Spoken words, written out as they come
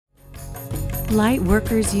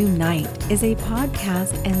Lightworkers Unite is a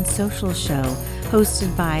podcast and social show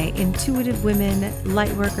hosted by intuitive women,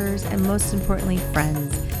 lightworkers, and most importantly,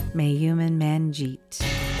 friends, Mayuman Manjeet.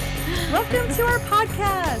 Welcome to our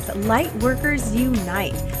podcast, Lightworkers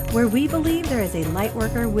Unite, where we believe there is a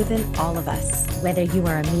lightworker within all of us. Whether you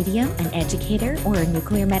are a medium, an educator, or a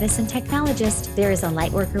nuclear medicine technologist, there is a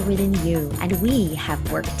lightworker within you, and we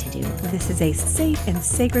have work to do. This is a safe and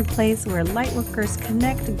sacred place where lightworkers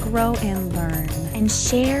connect, grow, and learn. And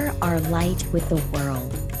share our light with the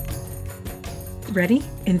world. Ready?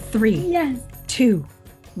 In 3, Yes. 2,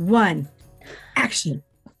 1, action.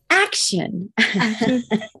 Action.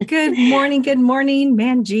 Good morning,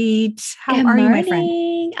 Manjeet. How are you, my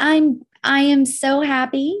friend? I am so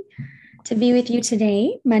happy to be with you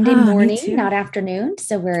today, Monday Me morning, too. not afternoon.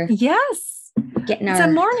 So we're getting It's our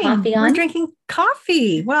a morning. coffee on. We're drinking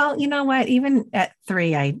coffee. Well, you know what? Even at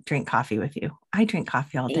 3, I drink coffee with you. I drink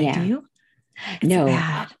coffee all day. Yeah. Do you? It's No.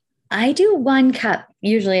 bad. I do 1 cup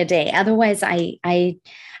usually a day. Otherwise, I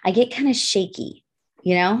get kind of shaky,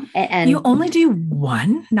 you know. And You only do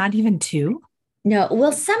 1, not even 2. no,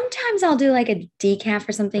 well, sometimes I'll do like a decaf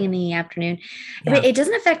or something in the afternoon. Yeah. But it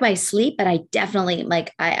doesn't affect my sleep, but I definitely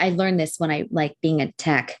I learned this when I like being a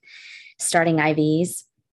tech, starting IVs.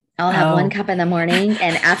 I'll have 1 cup in the morning,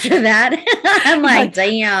 and after that, I'm like,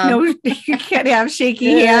 damn. No, you can't have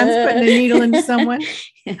shaky hands putting a needle into someone.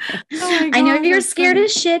 Oh my I know God, you're that's scared funny.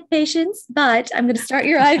 as shit, patients, but I'm going to start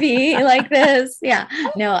your IV like this. Yeah.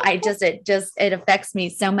 No, it affects me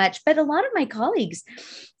so much. But a lot of my colleagues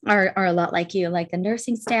are a lot like you, like the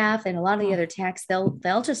nursing staff and a lot of the other techs,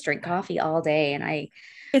 they'll just drink coffee all day. And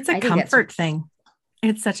It's a I think that's- comfort thing.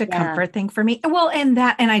 It's such a Yeah. comfort thing for me. Well, and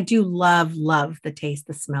I do love the taste,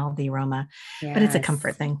 the smell, the aroma, but it's a Yes.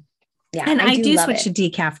 comfort thing. Yeah. And I do love switch it. to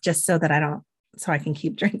decaf just so that I can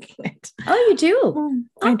keep drinking it. Oh, you do?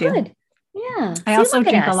 I do. Good. Yeah. I See, also look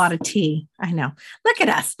at drink a us. lot of tea. I know. Look at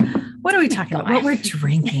us. What are we talking about? What we're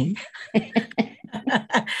drinking.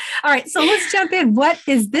 All right. So let's jump in. What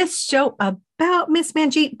is this show about, Miss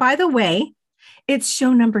Manjeet? By the way, it's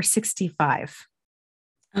show number 65.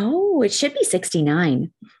 Oh, it should be 69.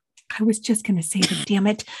 I was just going to say that, damn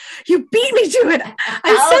it. You beat me to it.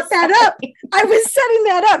 I set that up. I was setting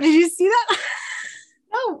that up. Did you see that?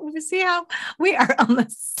 Oh, see how we are on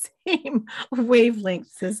the same wavelength,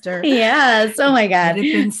 sister. Yes. Oh my God. It'd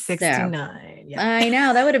have been So, 69. Yeah. I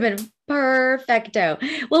know that would have been perfecto.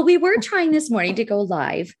 Well, we were trying this morning to go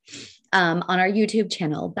live on our YouTube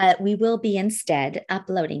channel, but we will be instead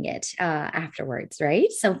uploading it afterwards,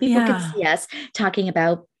 right? So people can see us talking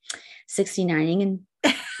about 69ing and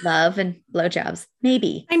love and blowjobs.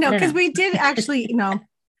 Maybe. I know, don't because we did actually,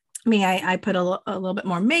 I put a little bit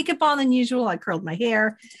more makeup on than usual. I curled my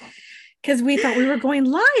hair because we thought we were going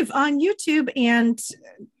live on YouTube, and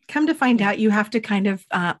come to find out you have to kind of,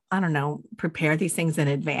 prepare these things in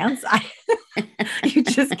advance. You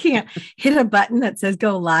just can't hit a button that says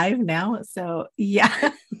go live now. So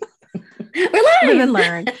yeah. We're live. Live and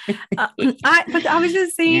learn. But I was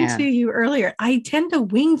just saying to you earlier, I tend to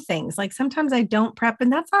wing things. Like sometimes I don't prep,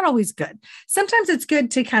 and that's not always good. Sometimes it's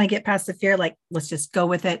good to kind of get past the fear, like, let's just go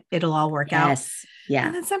with it. It'll all work out. Yes. Yeah.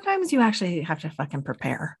 And then sometimes you actually have to fucking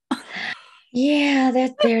prepare. Yeah,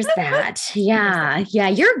 there's that. Yeah. Yeah.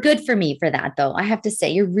 You're good for me for that, though. I have to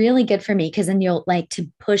say, you're really good for me because then you'll like to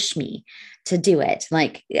push me to do it.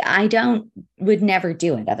 Like would never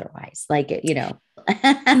do it otherwise. Like, So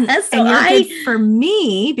And you're good for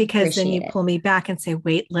me because then you appreciate it. pull me back and say,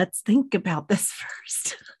 wait, let's think about this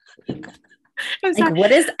first. Like,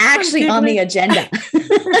 what is actually on the agenda?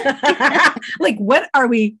 Like, what are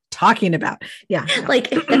we talking about? Yeah. Like,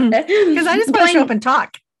 Because I just want to show up and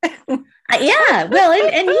talk. Yeah. Well,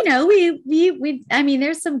 and we I mean,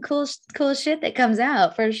 there's some cool shit that comes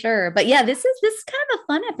out for sure. But yeah, this is kind of a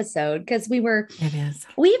fun episode because It is.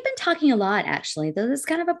 we've been talking a lot actually. This is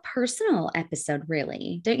kind of a personal episode,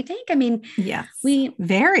 really. Don't you think? I mean, Yes. we've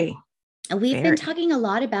Very. been talking a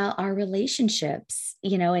lot about our relationships,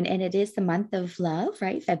 and it is the month of love,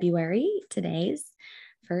 right? February. Today's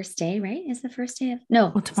first day, right? Is the first day of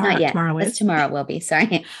no, it's tomorrow- not yet. tomorrow It's is. tomorrow will be.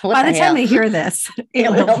 Sorry. What By the time hell? they hear this, It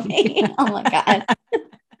will be. Oh my God.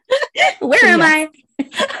 Where am I?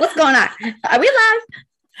 What's going on? Are we live?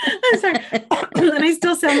 I'm sorry. And I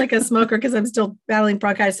still sound like a smoker because I'm still battling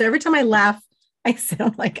bronchitis. So every time I laugh, I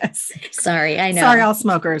sound like a Sorry, I know. sorry, all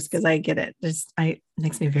smokers, because I get it. It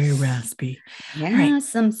makes me very raspy. Yeah, Right.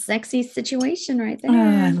 some sexy situation right there.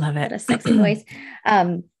 Oh, I love What it. a sexy voice.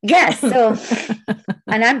 Yes. So,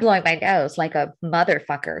 and I'm blowing my nose like a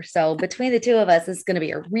motherfucker. So between the two of us, it's going to be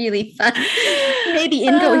a really fun maybe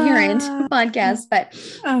incoherent podcast,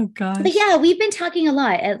 oh gosh. But yeah, we've been talking a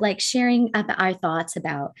lot at like sharing about our thoughts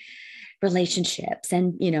about relationships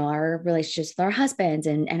and, our relationships with our husbands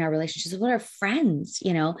and our relationships with our friends,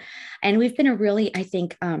 and we've been a really, I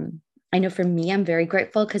think, I know for me, I'm very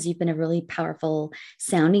grateful because you've been a really powerful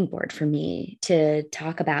sounding board for me to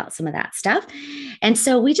talk about some of that stuff. And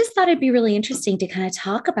so we just thought it'd be really interesting to kind of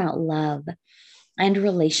talk about love and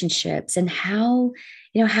relationships and how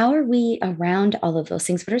are we around all of those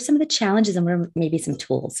things? What are some of the challenges and what are maybe some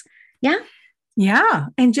tools? Yeah. Yeah.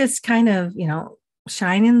 And just kind of,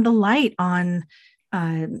 shining the light on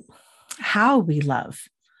how we love,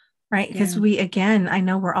 right? Because I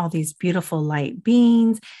know we're all these beautiful light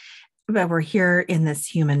beings, but we're here in this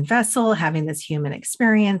human vessel, having this human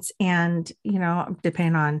experience. And,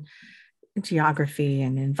 depending on geography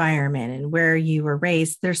and environment and where you were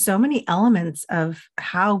raised, there's so many elements of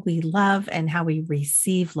how we love and how we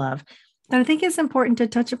receive love that I think is important to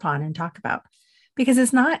touch upon and talk about, because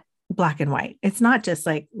it's not black and white. It's not just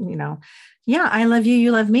like, I love you,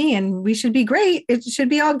 you love me, and we should be great. It should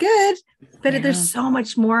be all good. But there's so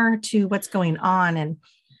much more to what's going on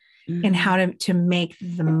and how to make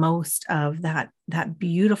the most of that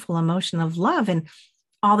beautiful emotion of love and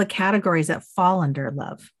all the categories that fall under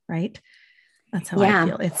love, right? That's how I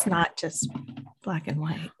feel. It's not just black and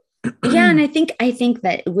white. Yeah. And I think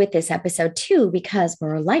that with this episode too, because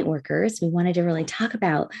we're light workers, we wanted to really talk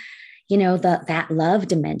about, that love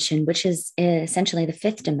dimension, which is essentially the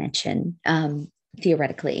fifth dimension,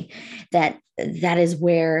 theoretically, that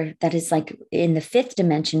is like in the fifth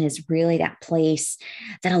dimension is really that place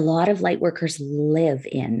that a lot of light workers live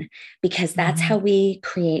in, because that's how we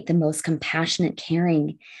create the most compassionate,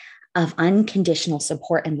 caring of unconditional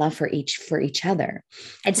support and love for each other.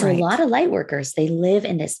 And so a lot of light workers, they live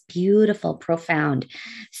in this beautiful, profound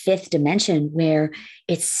fifth dimension where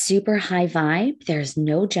it's super high vibe. There's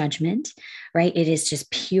no judgment, right? It is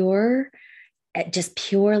just pure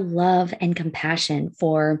love and compassion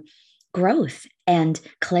for growth and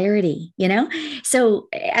clarity, So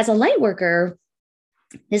as a light worker,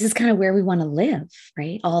 this is kind of where we want to live,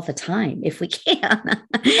 right? All the time, if we can.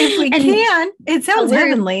 It sounds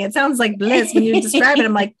heavenly. It sounds like bliss when you describe it.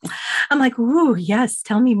 I'm like, ooh, yes,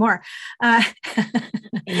 tell me more. But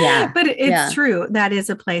it's true. That is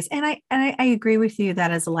a place. And I agree with you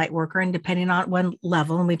that as a light worker, and depending on one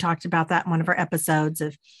level, and we talked about that in one of our episodes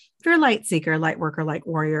of if you're a light seeker, light worker, light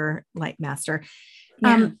warrior, light master.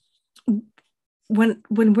 When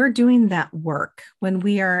we're doing that work, when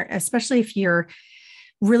we are, especially if you're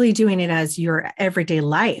really doing it as your everyday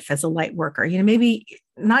life as a light worker, maybe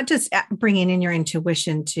not just bringing in your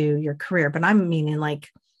intuition to your career, but I'm meaning like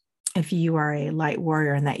if you are a light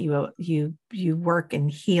warrior and that you work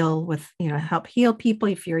and heal with, help heal people,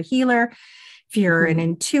 if you're a healer, if you're an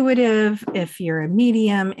intuitive, if you're a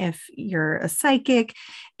medium, if you're a psychic,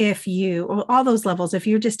 all those levels, if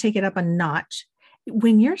you just take it up a notch,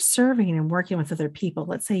 when you're serving and working with other people,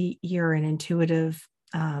 let's say you're an intuitive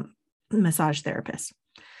massage therapist,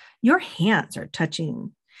 your hands are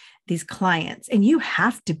touching these clients and you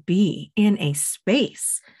have to be in a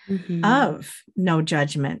space of no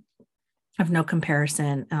judgment, of no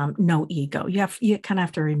comparison, no ego. You kind of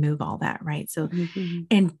have to remove all that, right? So,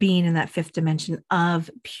 and being in that fifth dimension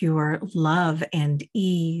of pure love and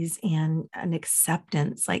ease and an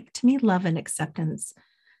acceptance, like to me, love and acceptance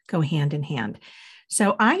go hand in hand.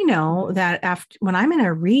 So I know that when I'm in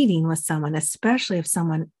a reading with someone, especially if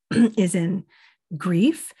someone is in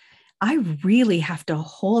grief, I really have to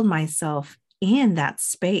hold myself in that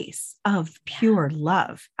space of pure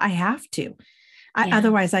love. I have to.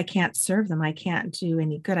 Otherwise, I can't serve them. I can't do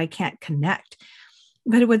any good. I can't connect.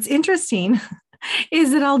 But what's interesting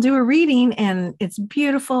is that I'll do a reading and it's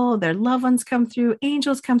beautiful. Their loved ones come through,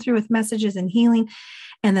 angels come through with messages and healing.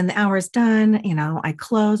 And then the hour is done. I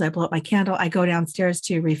close, I blow up my candle. I go downstairs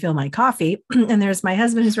to refill my coffee. And there's my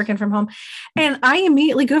husband who's working from home. And I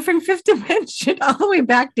immediately go from fifth dimension all the way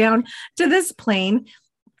back down to this plane.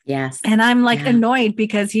 Yes. And I'm like annoyed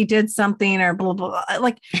because he did something or blah, blah, blah.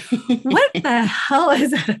 Like, what the hell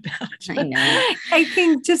is that about? I know. I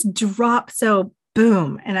can just drop. So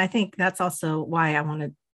boom. And I think that's also why I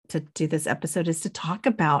wanted to do this episode, is to talk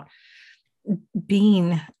about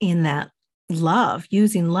being in that love,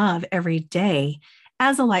 using love every day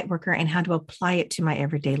as a light worker and how to apply it to my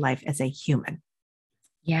everyday life as a human.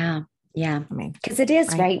 Yeah. Yeah. Because it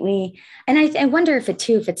is, right. I wonder if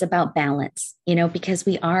it's about balance, because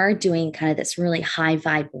we are doing kind of this really high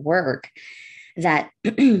vibe work that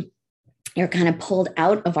you're kind of pulled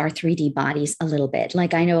out of our 3D bodies a little bit.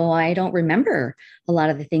 Like, I know I don't remember a lot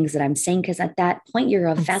of the things that I'm saying, because at that point you're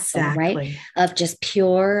a vessel, right? Of just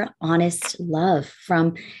pure, honest love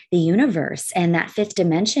from the universe. And that fifth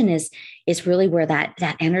dimension is really where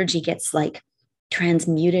that energy gets like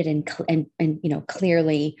transmuted and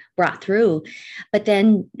clearly brought through. But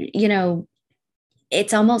then,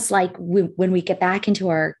 it's almost like when we get back into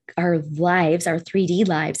our lives, our 3D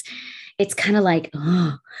lives, it's kind of like,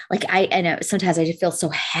 oh, like I know sometimes I just feel so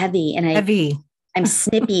heavy, and I'm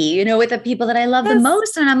snippy, with the people that I love the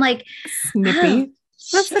most. And I'm like, snippy. Oh,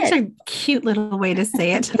 that's such a cute little way to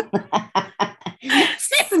say it.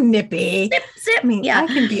 Snippy. Snip. I mean, I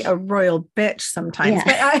can be a royal bitch sometimes,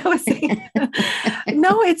 but I always think,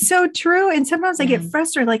 no, it's so true. And sometimes I get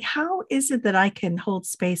frustrated. Like, how is it that I can hold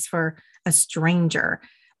space for a stranger,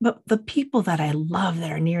 but the people that I love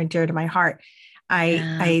that are near and dear to my heart,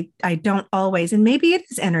 I don't always, and maybe it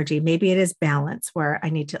is energy, maybe it is balance where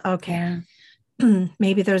I need to,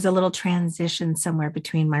 maybe there's a little transition somewhere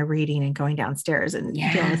between my reading and going downstairs and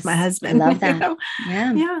dealing with my husband. I love that.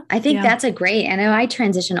 Yeah. I think that's a great, I know I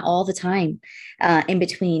transition all the time in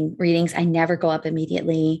between readings. I never go up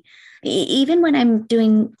immediately. Even when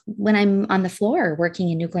I'm on the floor working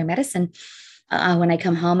in nuclear medicine, when I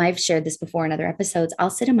come home, I've shared this before in other episodes, I'll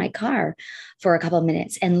sit in my car for a couple of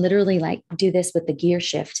minutes and literally like do this with the gear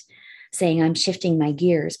shift, saying I'm shifting my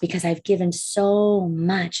gears, because I've given so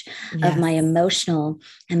much of my emotional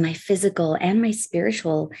and my physical and my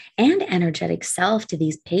spiritual and energetic self to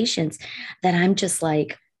these patients that I'm just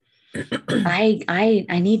like,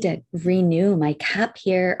 I need to renew my cup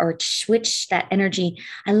here, or switch that energy.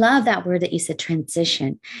 I love that word that you said,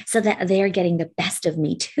 transition, so that they're getting the best of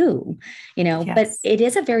me too, but it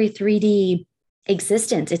is a very 3D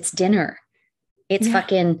existence. It's dinner. It's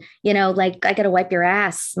fucking, like, I got to wipe your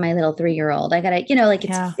ass, my little 3-year-old. I got to,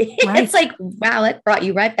 it's like, wow, it brought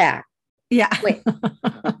you right back. Yeah. Wait.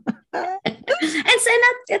 And so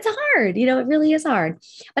it's hard, it really is hard,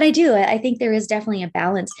 but I think there is definitely a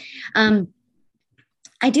balance.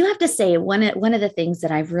 I do have to say one of the things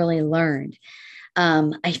that I've really learned,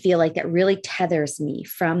 I feel like that really tethers me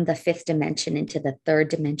from the fifth dimension into the third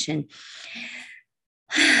dimension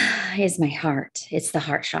is my heart. It's the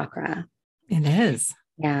heart chakra. It is.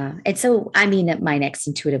 Yeah. And so, I mean, at my next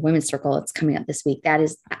Intuitive Women's Circle, it's coming up this week. That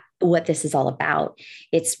is what this is all about.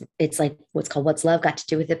 It's like what's called What's Love Got to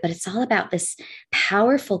Do with It, but it's all about this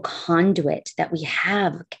powerful conduit that we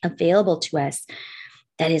have available to us.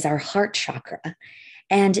 That is our heart chakra.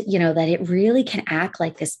 And, that it really can act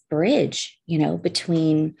like this bridge,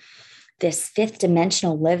 between this fifth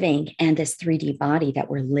dimensional living and this 3D body that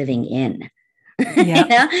we're living in.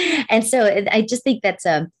 Yeah. And so I just think that's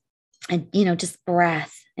just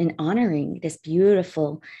breath and honoring this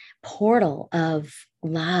beautiful portal of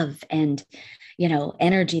love and,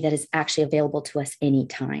 energy that is actually available to us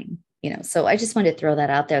anytime, so I just wanted to throw that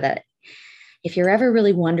out there, that if you're ever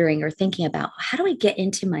really wondering or thinking about, how do I get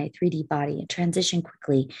into my 3D body and transition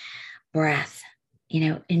quickly, breath,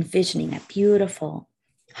 envisioning that beautiful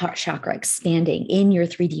heart chakra expanding in your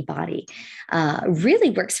 3D body really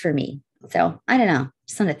works for me. So I don't know,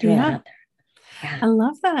 just want to throw that out there. Yeah. I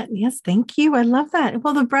love that. Yes. Thank you. I love that.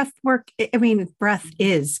 Well, the breath work, breath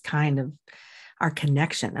is kind of our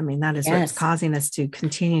connection. That is what's causing us to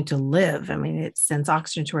continue to live. It sends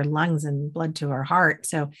oxygen to our lungs and blood to our heart.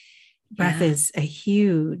 So breath is a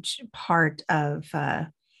huge part of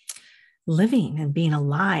living and being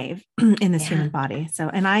alive in this human body. So,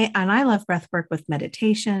 and I love breath work with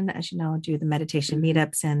meditation, as you know, do the meditation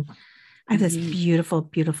meetups. And I have this beautiful,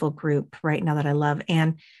 beautiful group right now that I love.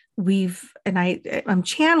 And I'm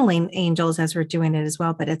channeling angels as we're doing it as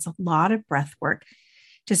well, but it's a lot of breath work,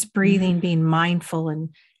 just breathing, being mindful, and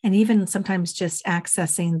even sometimes just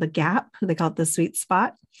accessing the gap, they call it the sweet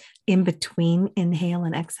spot in between inhale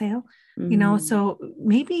and exhale, so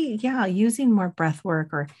maybe, using more breath work,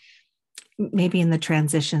 or maybe in the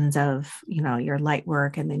transitions of, your light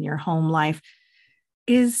work and then your home life,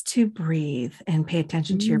 is to breathe and pay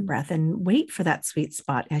attention to your breath and wait for that sweet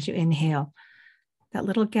spot as you inhale. That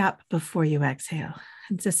little gap before you exhale.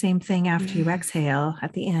 It's the same thing after you exhale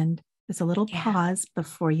at the end. There's a little pause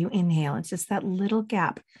before you inhale. It's just that little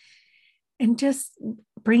gap. And just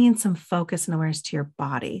bringing some focus and awareness to your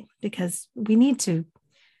body, because we need to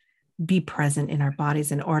be present in our bodies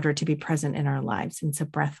in order to be present in our lives. And so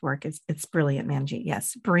breath work it's brilliant, Manjeet.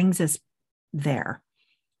 Yes. Brings us there.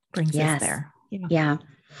 Brings us there. Yeah.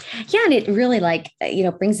 And it really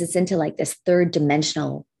brings us into like this third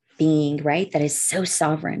dimensional being, right? That is so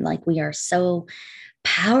sovereign. Like, we are so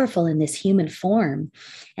powerful in this human form.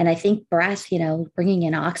 And I think breath, bringing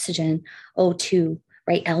in oxygen, O2,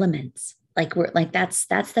 right? Elements, like we're like, that's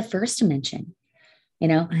the first dimension, you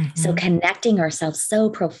know? So Mhm. connecting ourselves so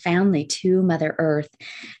profoundly to Mother Earth,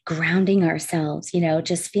 grounding ourselves, you know,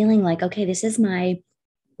 just feeling like, okay, this is my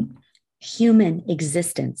human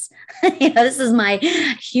existence. You know, this is my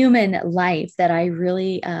human life that I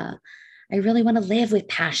really want to live with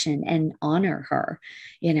passion and honor her,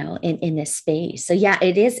 you know, in this space. So yeah,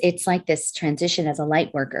 it's like this transition as a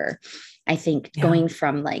light worker. I think Yeah. going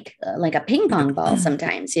from like a ping pong ball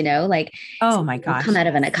sometimes, you know, like Oh my we'll come gosh. out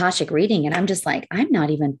of an Akashic reading and I'm just like, I'm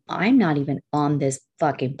not even on this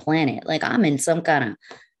fucking planet. Like I'm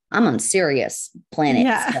on Sirius planet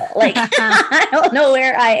Yeah. still. Like I don't know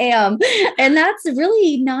where I am. And that's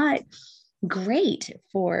really not great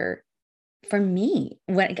for me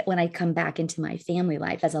when I come back into my family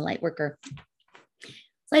life as a light worker.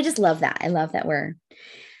 So I just love that. I love that we're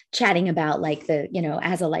chatting about like you know,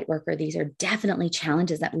 as a light worker, these are definitely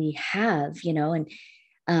challenges that we have, you know, and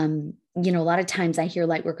you know, a lot of times I hear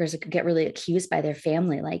light workers get really accused by their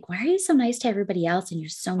family, like, why are you so nice to everybody else and you're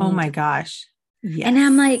so Oh mean my to me? gosh. And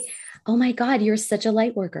I'm Yes. like, oh my God, you're such a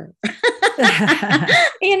light worker.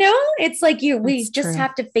 You know, it's like we That's just true.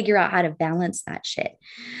 have to figure out how to balance that shit.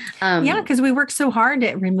 Yeah, Um, because we work so hard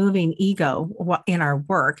at removing ego in our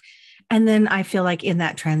work. And then I feel like in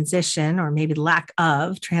that transition, or maybe lack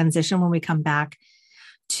of transition, when we come back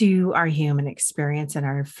to our human experience and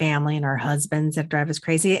our family and our husbands that drive us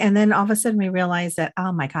crazy. And then all of a sudden we realize that,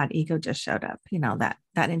 oh my God, ego just showed up, you know,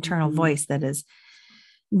 that internal mhm. voice that is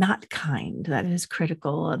not kind, that is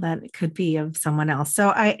critical, that it could be of someone else.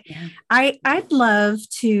 So Yeah. I'd love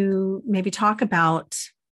to maybe talk about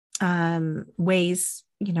ways,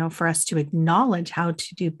 you know, for us to acknowledge how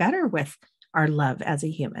to do better with our love as a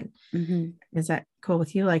human. Mhm. Is that cool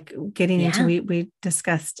with you? Like getting into, Yeah. we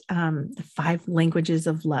discussed the 5 languages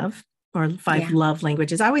of love, or 5 Yeah. love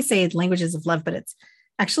languages. I always say languages of love, but it's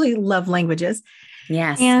actually love languages.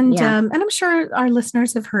 Yes. Yeah. And I'm sure our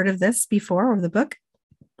listeners have heard of this before, or the book.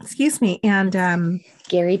 Excuse me. And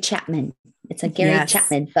Gary Chapman. It's a Gary yes,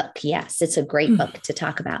 Chapman book. Yes. It's a great book to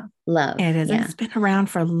talk about love. it is. Yeah. It's been around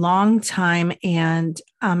for a long time, and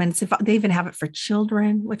they even have it for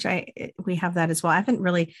children, which we have that as well. I haven't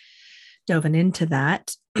really dove into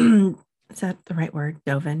that. Is that the right word?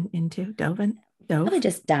 Probably Dove,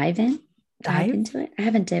 just dive dive. into it. I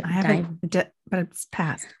haven't I dive. haven't, but it's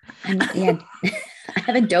past. Yeah, I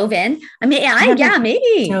haven't dove in. I mean, I yeah, haven't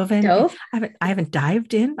maybe dove in. dove. I haven't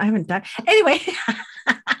dived in. I haven't dived. Anyway,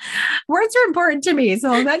 words are important to me.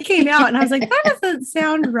 So that came out and I was like, that doesn't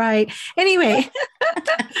sound right. Anyway,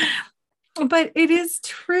 but it is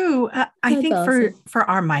true. I That's think awesome.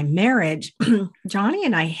 for my marriage, Johnny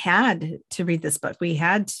and I had to read this book. We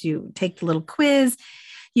had to take the little quiz.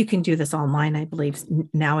 You can do this online, I believe,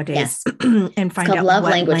 nowadays, Yes. and It's find called out Love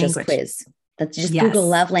what Languages language. Quiz. That's just Google Yes,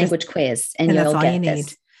 Love just Language Quiz and and that's you'll all you get need.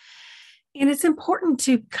 this. And it's important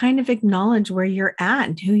to kind of acknowledge where you're at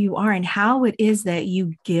and who you are and how it is that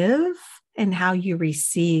you give and how you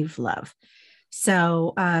receive love.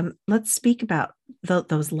 So let's speak about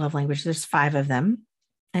those love languages. There's 5 of them.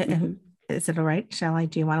 And Mhm. is it all right? Shall I?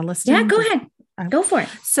 Do you want to list Yeah, them? go Just ahead. uh, Go for it.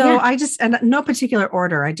 so Yeah. I just, and no particular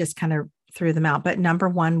order. I just kind of threw them out. But number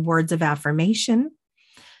 1, words of affirmation,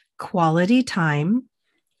 quality time,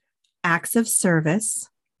 acts of service,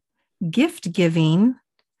 gift giving,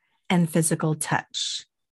 and physical touch.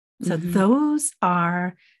 So Mhm. those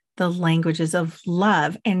are the languages of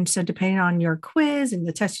love. And so depending on your quiz and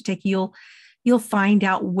the test you take, you'll find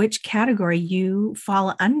out which category you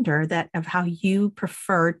fall under, that of how you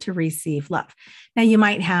prefer to receive love. Now you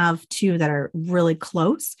might have 2 that are really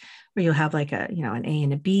close, where you'll have like an A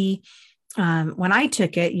and a B. When I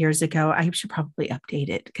took it years ago, I should probably update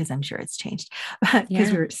it because I'm sure it's changed. Because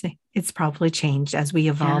Yeah. we were saying it's probably changed as we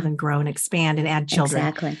evolve Yeah. and grow and expand and add children.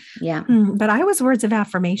 Exactly. Yeah. But I was words of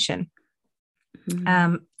affirmation,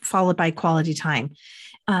 Mhm. followed by quality time.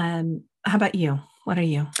 How about you? What are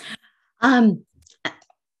you? Um,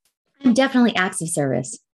 I'm definitely acts of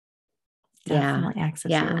service. Yeah. Definitely access.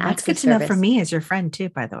 Yeah. That's Acts good of to know for service. me as your friend too,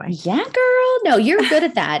 by the way. Yeah, girl. No, you're good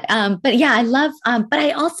at that. But yeah, I love, but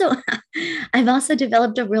I also, I've also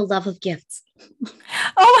developed a real love of gifts.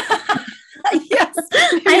 Oh, yes.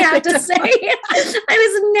 I Maybe a have bit to say, different. I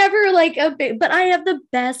was never like a big, but I have the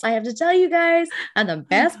best. I have to tell you guys, I'm the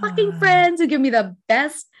best fucking friends who give me the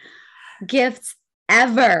best gifts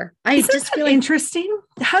ever. I Isn't just that feel like, interesting?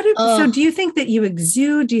 So oh, do you think that you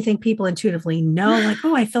exude? Do you think people intuitively know, like,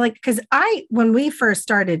 oh, I feel like, because when we first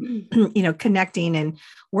started, connecting and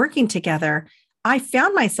working together, I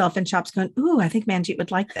found myself in shops going, ooh, I think Manjeet would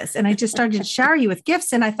like this. And I just started to shower you with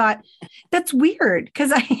gifts. And I thought, that's weird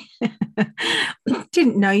because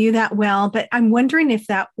didn't know you that well, but I'm wondering if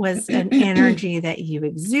that was an energy that you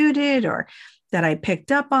exuded or that I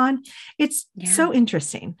picked up on. It's so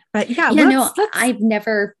interesting. But yeah, I've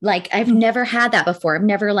never had that before. I've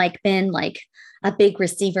never been a big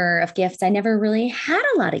receiver of gifts. I never really had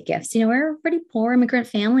a lot of gifts. We're a pretty poor immigrant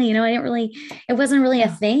family. It wasn't really a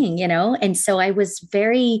thing, And so I was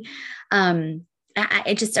very, I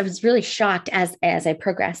was really shocked as I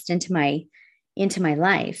progressed into my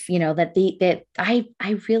life, that I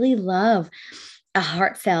really love a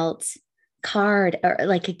heartfelt card or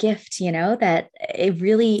a gift, that it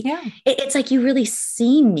really, it's like you really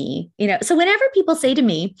see me, So whenever people say to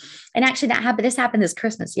me, and actually this happened this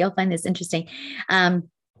Christmas, you'll find this interesting.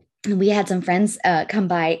 We had some friends come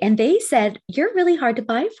by and they said, "You're really hard to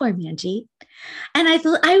buy for, Manji." And I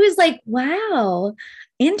was like, wow,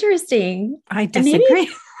 interesting. I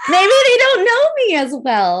disagree. Maybe they don't know me as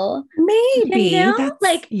well. Maybe. So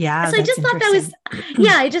I just thought that was,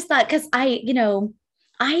 I just thought, because I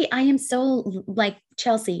am so like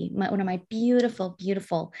Chelsea, one of my beautiful,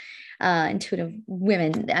 beautiful, intuitive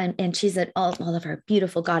women. And she's at all of our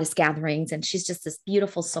beautiful goddess gatherings. And she's just this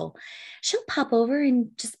beautiful soul. She'll pop over and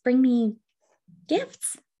just bring me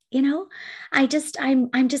gifts. I'm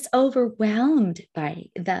just overwhelmed by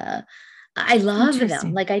I love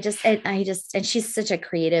them. And she's such a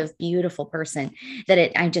creative, beautiful person that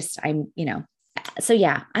so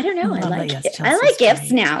yeah, I don't know. I like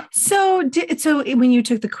gifts now. So when you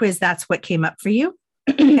took the quiz, that's what came up for you?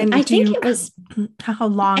 And I think it was, how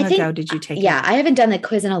long ago did you take it? Yeah, I haven't done the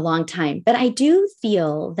quiz in a long time, but I do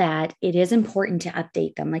feel that it is important to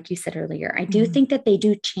update them. Like you said earlier, I do think that they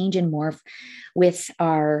do change and morph with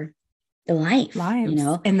our lives,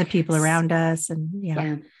 and the people around us.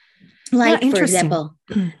 And for example,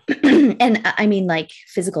 and I mean,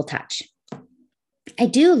 physical touch. I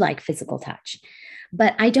do like physical touch,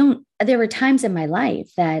 but there were times in my life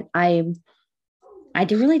that I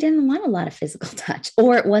really didn't want a lot of physical touch,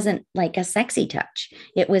 or it wasn't like a sexy touch.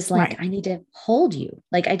 It was like, I need to hold you.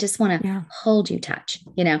 I just want to hold you touch,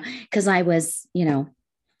 because I was,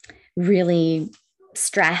 really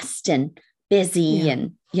stressed and busy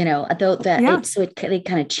and, so they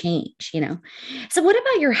kind of change, So what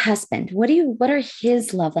about your husband? What are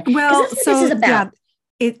his love like? Well, this is about.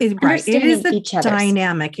 It is the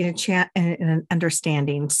dynamic in an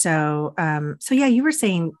understanding. So, you were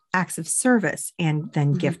saying acts of service and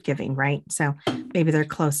then gift giving, right? So maybe they're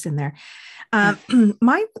close in there.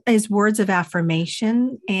 Mine is words of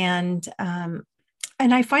affirmation. And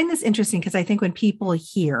I find this interesting because I think when people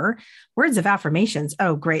hear words of affirmations,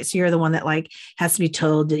 oh, great. So you're the one that has to be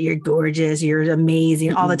told that you're gorgeous, you're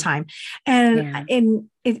amazing all the time. And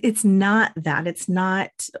it's not that. It's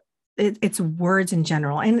not. It's words in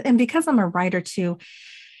general. And because I'm a writer too,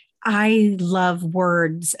 I love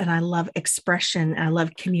words and I love expression and I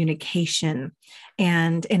love communication.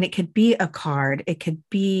 And it could be a card. It could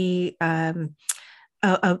be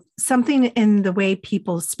something in the way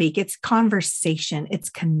people speak. It's conversation. It's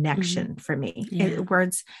connection for me.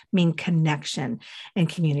 Words mean connection and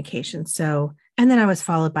communication. So, and then I was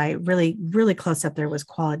followed by really, really close up there was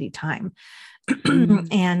quality time.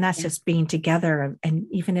 And that's just being together. And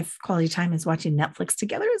even if quality time is watching Netflix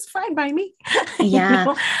together, it's fine by me.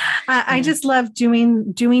 I just love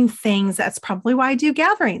doing things. That's probably why I do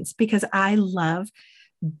gatherings, because I love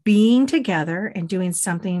being together and doing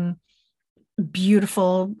something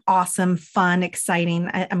beautiful, awesome, fun, exciting.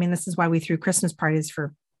 I mean, this is why we threw Christmas parties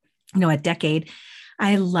for, a decade.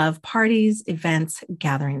 I love parties, events,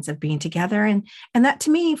 gatherings of being together. And that to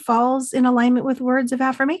me falls in alignment with words of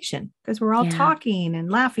affirmation, because we're all talking and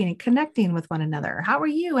laughing and connecting with one another. How are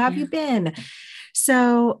you? How have you been?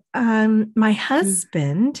 So my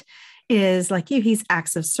husband is like you, he's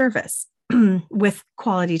acts of service with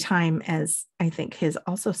quality time as I think his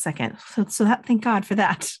also second. So that, thank God for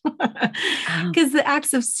that. Because the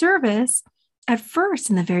acts of service, at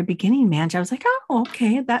first, in the very beginning, Manj, I was like, oh,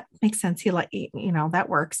 okay, that makes sense. He that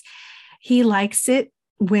works. He likes it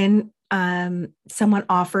when someone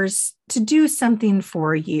offers to do something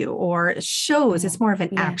for you or shows. It's more of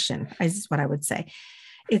an action, is what I would say.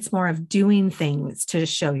 It's more of doing things to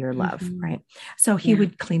show your love, right? So he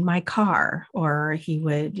would clean my car, or he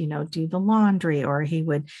would, do the laundry, or he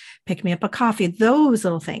would pick me up a coffee, those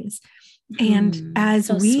little things. And as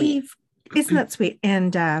so isn't that sweet?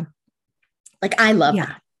 And I love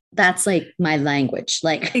that. That's my language.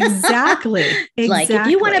 Exactly. If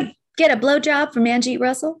you want to get a blowjob from Manjeet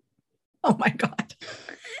Russell. Oh my God.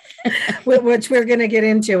 which we're going to get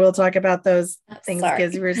into. We'll talk about those things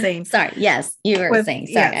because we were saying. Sorry. Yes, you were saying.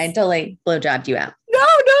 Sorry, yes. I totally blowjobbed you out. No,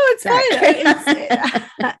 it's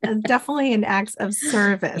fine. It's definitely an act of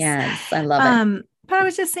service. Yes, I love it. But I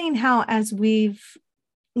was just saying how as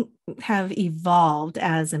have evolved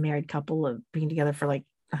as a married couple of being together for like,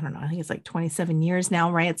 I don't know, I think it's like 27 years now,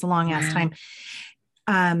 right? It's a long ass time.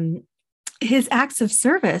 His acts of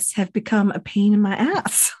service have become a pain in my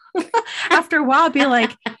ass. After a while, I'd be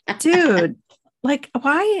like, dude, like,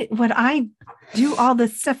 why would I do all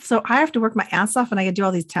this stuff? So I have to work my ass off and I can do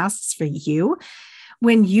all these tasks for you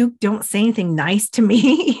when you don't say anything nice to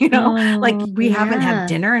me, like we haven't had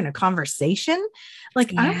dinner and a conversation.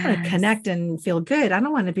 Like I want to connect and feel good. I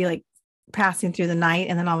don't want to be like passing through the night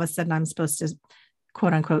and then all of a sudden I'm supposed to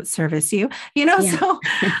quote unquote service you, so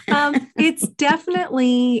it's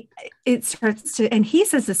definitely, it starts to, and he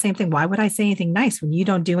says the same thing. Why would I say anything nice when you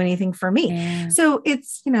don't do anything for me? Yeah. So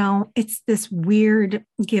it's, it's this weird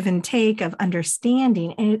give and take of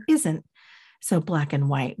understanding. And it isn't so black and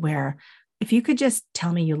white where if you could just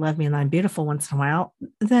tell me you love me and I'm beautiful once in a while,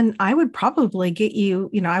 then I would probably get you,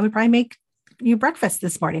 I would probably make you breakfast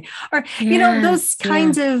this morning or, those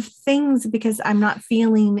kinds of things because I'm not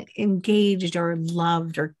feeling engaged or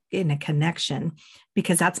loved or in a connection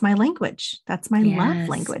because that's my language. That's my love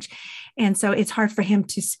language. And so it's hard for him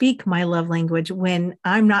to speak my love language when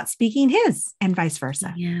I'm not speaking his and vice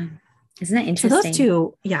versa. Yeah. Isn't that interesting? So those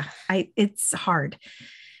two, it's hard.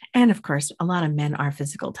 And of course, a lot of men are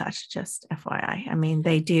physical touch, just FYI. I mean,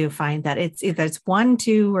 they do find that it's either it's 1,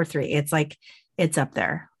 2, or 3. It's like, it's up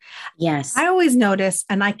there. Yes. I always notice,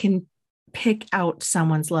 and I can pick out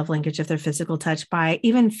someone's love language of their physical touch by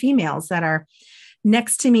even females that are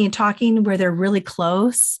next to me and talking where they're really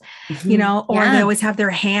close, or they always have their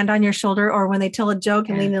hand on your shoulder, or when they tell a joke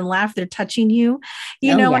and lean and laugh, they're touching you,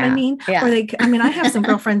 know what I mean? Yeah. Or I have some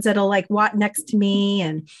girlfriends that'll like walk next to me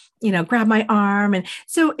and, grab my arm. And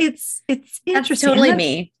so it's interesting. That's totally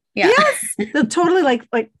me. Yeah. Yes. They'll totally like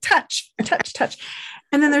touch.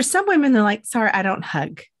 And then there's some women, they're like, sorry, I don't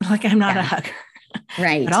hug. Like I'm not a hugger.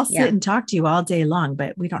 Right. But I'll sit and talk to you all day long,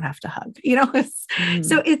 but we don't have to hug,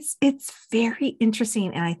 So it's very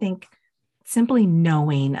interesting. And I think simply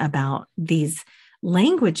knowing about these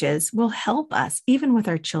languages will help us, even with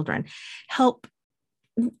our children, help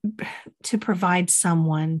to provide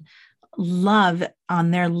someone love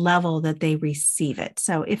on their level that they receive it.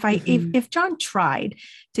 So if John tried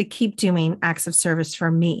to keep doing acts of service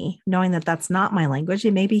for me, knowing that that's not my language,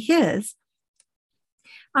 it may be his,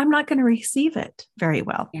 I'm not going to receive it very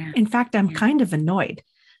well. Yeah. In fact, I'm kind of annoyed.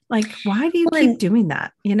 Like, why do you keep doing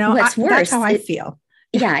that? What's worse, that's how I feel.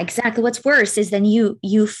 Yeah, exactly. What's worse is then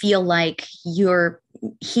you feel like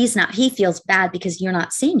he feels bad because you're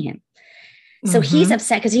not seeing him. So he's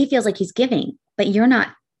upset because he feels like he's giving, but you're not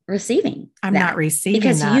receiving. I'm not receiving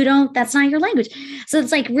because that. That's not your language. So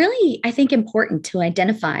it's like really, I think, important to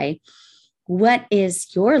identify what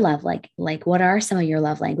is your love like what are some of your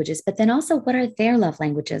love languages, but then also what are their love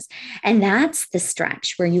languages? And that's the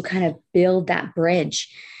stretch where you kind of build that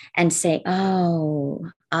bridge and say, oh,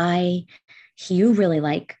 you really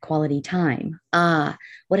like quality time.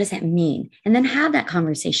 What does that mean? And then have that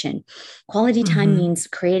conversation. Quality time means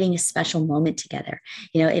creating a special moment together.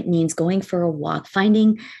 It means going for a walk,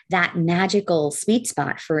 finding that magical sweet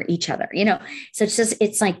spot for each other, so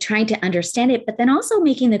it's like trying to understand it, but then also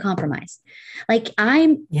making the compromise. Like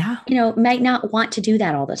might not want to do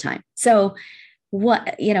that all the time. So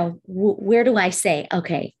what, where do I say,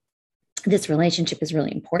 okay, this relationship is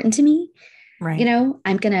really important to me. Right.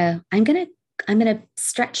 I'm going to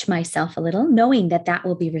stretch myself a little, knowing that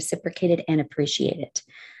will be reciprocated and appreciated.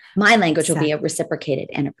 My language will be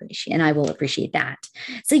reciprocated and appreciated, and I will appreciate that.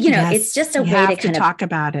 So, it's just a way to kind of talk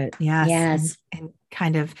about it. Yes. Yes. And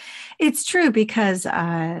kind of, it's true because,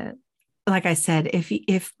 like I said,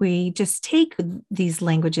 if we just take these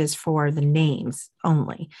languages for the names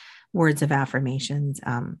only, words of affirmations,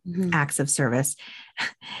 acts of service,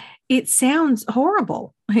 it sounds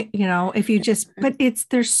horrible, if you just, but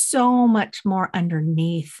there's so much more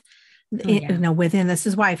underneath, within. This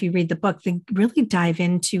is why if you read the book, they really dive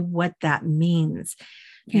into what that means,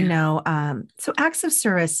 so acts of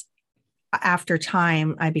service, after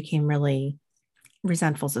time, I became really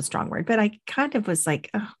resentful is a strong word, but I kind of was like,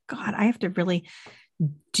 oh God, I have to really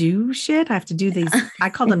do shit. I have to do these, I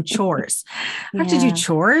call them chores. I have to do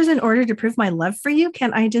chores in order to prove my love for you.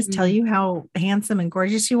 Can I just tell you how handsome and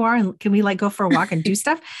gorgeous you are? And can we go for a walk and do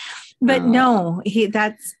stuff? But no,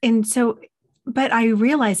 but I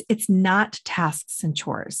realize it's not tasks and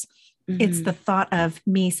chores. It's the thought of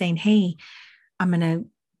me saying, hey, I'm going to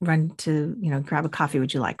run to, grab a coffee.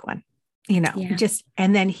 Would you like one? Yeah. just,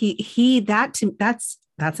 and then that's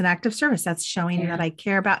an act of service. That's showing that I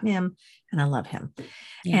care about him and I love him.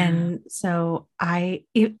 Yeah. And so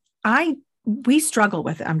we struggle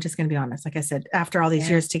with it. I'm just going to be honest. Like I said, after all these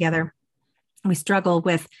years together, we struggle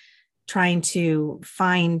with trying to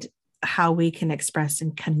find how we can express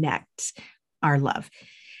and connect our love.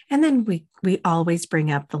 And then we always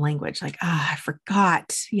bring up the language like, I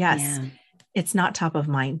forgot. Yes. Yeah. It's not top of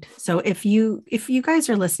mind. So if you guys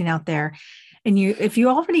are listening out there and if you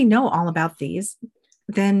already know all about these,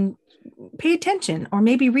 then pay attention, or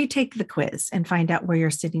maybe retake the quiz and find out where you're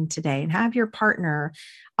sitting today, and have your partner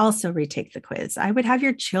also retake the quiz. I would have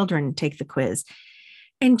your children take the quiz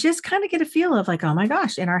and just kind of get a feel of like, oh my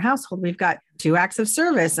gosh, in our household, we've got 2 acts of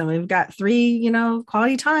service and we've got 3,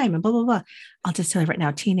 quality time and blah, blah, blah. I'll just tell you right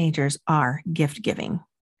now, teenagers are gift giving.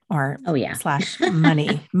 Or /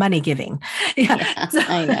 money giving. Yeah, so,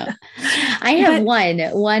 I know. I have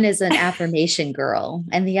one is an affirmation girl,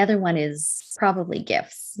 and the other one is probably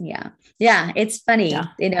gifts. Yeah. Yeah. It's funny,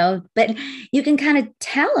 but you can kind of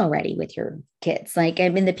tell already with your kids, like, I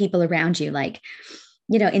mean, the people around you, like,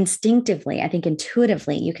 instinctively, I think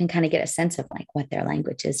intuitively, you can kind of get a sense of like what their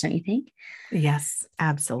language is. Don't you think? Yes,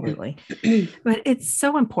 absolutely. But it's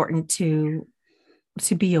so important to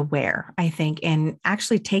be aware, I think, and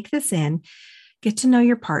actually take this in, get to know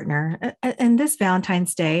your partner. And this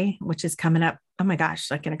Valentine's Day, which is coming up, oh my gosh,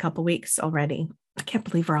 like in a couple of weeks already. I can't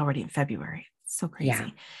believe we're already in February. It's so crazy. Yeah,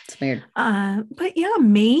 it's weird. But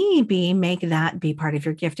maybe make that be part of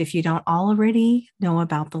your gift if you don't already know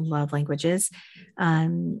about the love languages.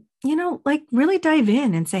 Like really dive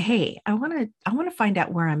in and say, hey, I want to find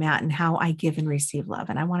out where I'm at and how I give and receive love.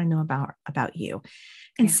 And I want to know about you.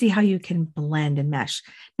 And see how you can blend and mesh.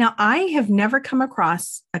 Now, I have never come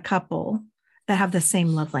across a couple that have the same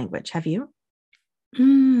love language. Have you?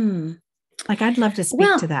 Like, I'd love to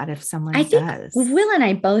speak to that if someone does. Will and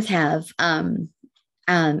I both have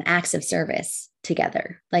acts of service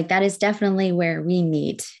together. Like, that is definitely where we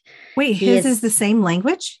meet. Wait, his is the same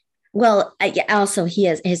language? Well, also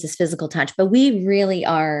his is physical touch, but we really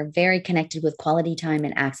are very connected with quality time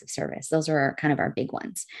and acts of service. Those are kind of our big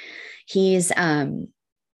ones. He's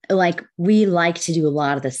like, we like to do a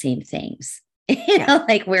lot of the same things,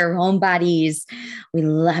 like we're homebodies. We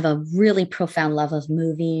have a really profound love of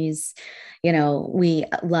movies. We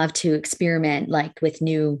love to experiment like with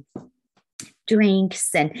new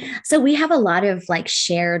drinks. And so we have a lot of like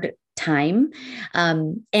shared time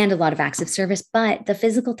and a lot of acts of service, but the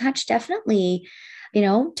physical touch definitely,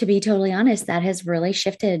 to be totally honest, that has really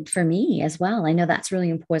shifted for me as well. I know that's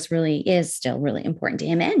is still really important to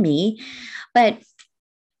him and me, but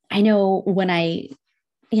I know when I,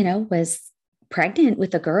 was pregnant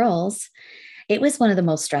with the girls, it was one of the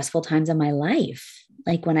most stressful times of my life.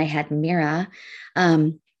 Like when I had Mira,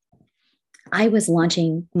 I was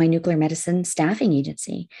launching my nuclear medicine staffing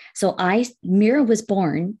agency. So Mira was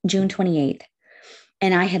born June 28th,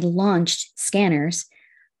 and I had launched Scanners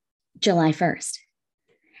July 1st.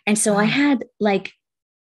 And so I had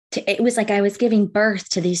it was like I was giving birth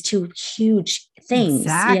to these 2 huge things.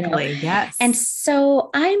 Exactly. Yes. And so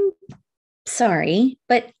I'm sorry,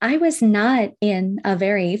 but I was not in a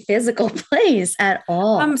very physical place at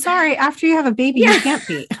all. I'm sorry. After you have a baby, you can't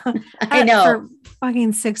be. I know. For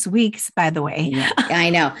fucking 6 weeks, by the way. Yeah, I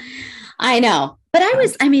know. But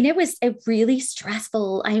it was a really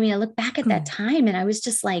stressful. I look back at that time and I was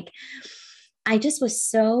just like, I just was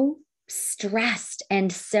so stressed.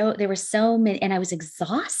 And so there were so many, and I was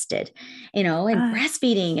exhausted, and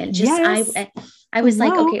breastfeeding and just, yes. I was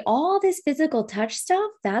like, okay, all this physical touch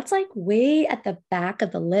stuff, that's like way at the back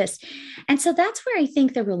of the list. And so that's where I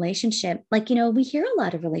think the relationship, like, we hear a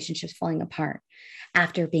lot of relationships falling apart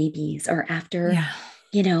after babies or after,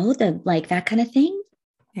 that kind of thing.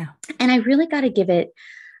 Yeah. And I really got to give it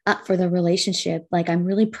up for the relationship. Like, I'm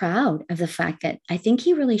really proud of the fact that I think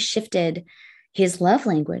he really shifted his love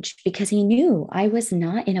language because he knew I was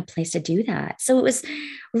not in a place to do that. So it was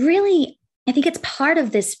really, I think it's part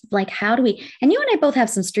of this, like, how do we, and you and I both have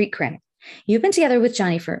some street cred. You've been together with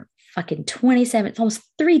Johnny for fucking 27, almost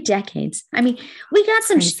 3 decades. We got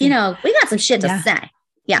some, we got some shit to say.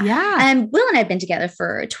 Yeah. Yeah. And Will and I have been together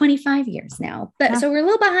for 25 years now, but so we're a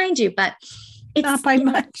little behind you, but it's not by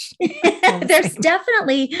much. There's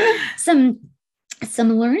definitely some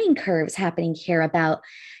learning curves happening here about,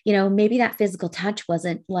 maybe that physical touch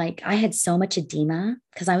wasn't like, I had so much edema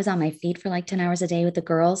because I was on my feet for like 10 hours a day with the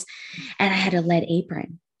girls, and I had a lead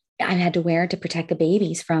apron I had to wear to protect the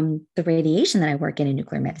babies from the radiation that I work in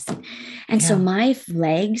nuclear medicine. And so my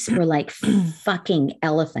legs were like fucking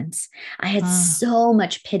elephants. I had so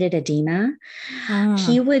much pitted edema.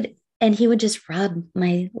 He would, and he would just rub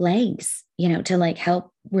my legs, to like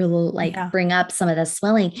help really like bring up some of the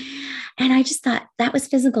swelling. And I just thought that was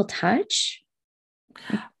physical touch,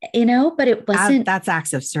 but it wasn't. That's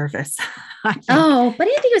acts of service. Oh, but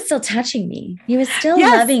Andy was still touching me. He was still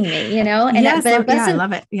loving me, and yes, but it wasn't, I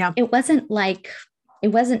love it. Yeah. It wasn't like, it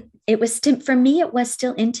was still, for me, it was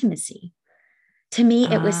still intimacy. To me,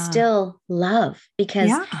 it was still love,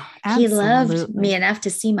 because he loved me enough to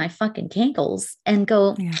see my fucking cankles and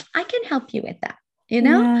go, I can help you with that,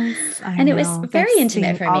 Yes, and it was very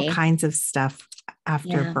intimate for me. All kinds of stuff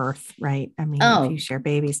after birth, right? I mean, if you share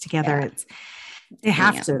babies together, they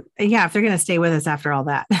have to, if they're going to stay with us after all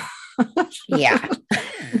that. Yes.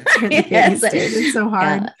 It's so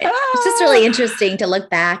hard. It's just really interesting to look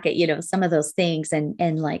back at, some of those things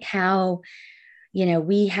and like how,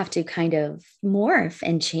 we have to kind of morph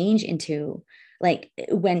and change into like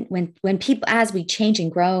when people, as we change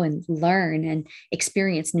and grow and learn and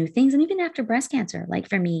experience new things. And even after breast cancer, like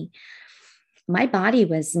for me, my body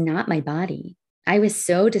was not my body. I was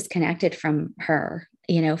so disconnected from her,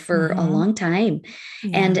 for a long time.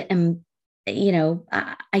 And,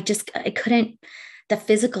 I couldn't, the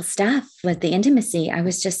physical stuff with the intimacy, I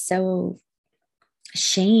was just so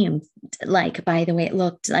shamed, like by the way it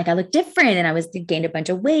looked, like I looked different and I was gained a bunch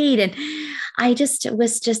of weight, and it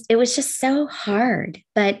was just so hard.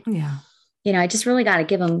 But I just really got to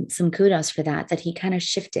give him some kudos for that he kind of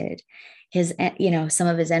shifted his, some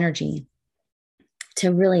of his energy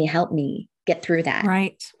to really help me get through that,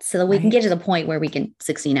 right? So that we can get to the point where we can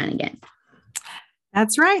 69 again.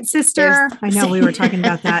 That's right, sister. I know we were talking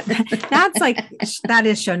about that. That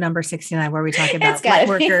is show number 69, where we talk about light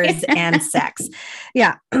workers and sex.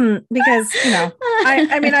 Yeah. Because,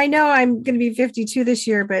 I know I'm going to be 52 this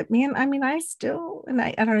year, but man, I still, and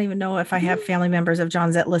I don't even know if I have family members of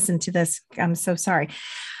John's that listen to this. I'm so sorry,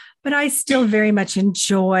 but I still very much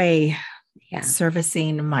enjoy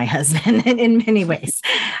servicing my husband in many ways,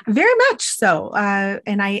 very much so.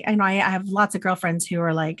 And I have lots of girlfriends who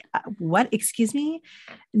are like, what, excuse me?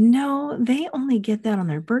 No, they only get that on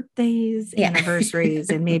their birthdays, anniversaries,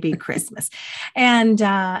 and maybe Christmas. And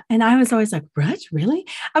I was always like, what, really?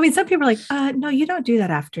 I mean, some people are like, no, you don't do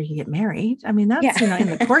that after you get married. I mean, that's, in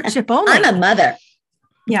the courtship only. I'm a mother.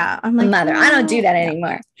 Yeah. I'm like, mother. I don't do that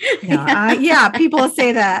anymore. People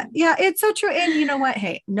say that. Yeah, it's so true. And you know what?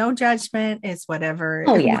 Hey, no judgment. It's whatever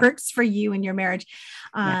it works for you in your marriage.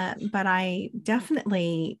 But I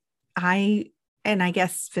definitely, and I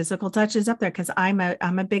guess physical touch is up there because I'm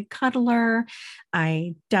a big cuddler.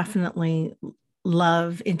 I definitely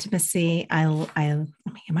love intimacy. I mean,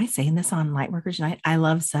 am I saying this on Lightworkers Unite? I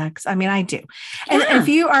love sex. I mean, I do. And if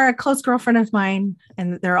you are a close girlfriend of mine,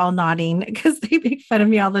 and they're all nodding because they make fun of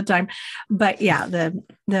me all the time, but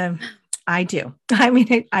I do. I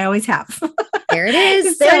mean, I always have. There it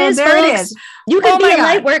is. There it is. You can be a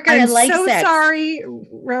light worker and like so sex. Sorry,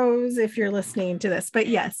 Rose, if you're listening to this, but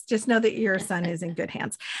yes, just know that your son is in good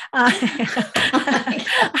hands.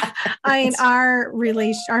 Our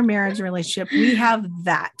marriage relationship, we have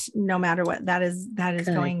that no matter what. That is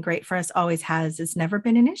going great for us. Always has. It's never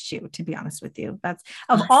been an issue, to be honest with you. That's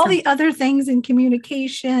of all the other things in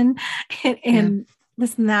communication and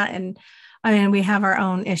this and that. And I mean, we have our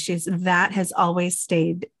own issues. That has always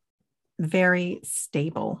stayed very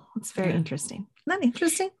stable. It's very interesting. Isn't that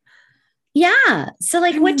interesting? Yeah. So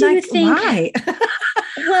what do you think? Why?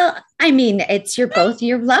 Well, I mean, it's both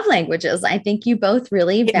your love languages. I think you both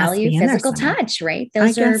really value physical touch, right?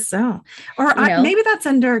 I guess so. Or maybe that's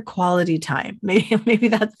under quality time. Maybe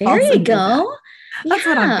that's there you go. That's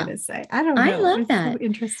what I'm going to say. I don't know. I love that. So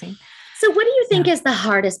interesting. So what do you think is the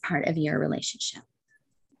hardest part of your relationship?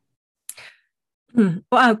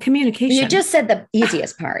 Well, communication. You just said the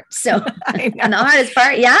easiest part. So and the hardest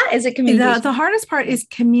part, is it communication? The hardest part is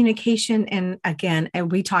communication. And again,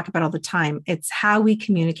 we talk about all the time. It's how we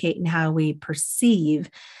communicate and how we perceive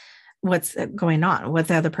what's going on, what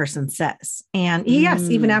the other person says. And yes,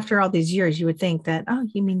 even after all these years, you would think that, oh,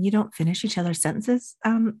 you mean you don't finish each other's sentences?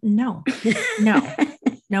 No,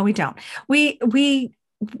 we don't.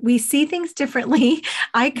 We see things differently.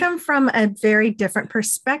 I come from a very different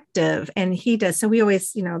perspective and he does. So we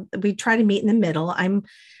always, we try to meet in the middle. I'm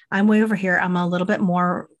way over here. I'm a little bit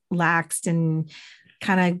more laxed and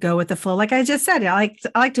kind of go with the flow. Like I just said, I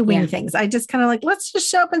like to wing things. I just kind of like, let's just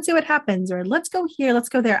show up and see what happens, or let's go here, let's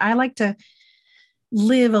go there. I like to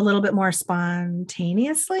live a little bit more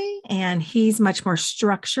spontaneously, and he's much more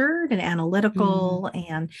structured and analytical.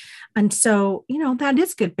 And so, that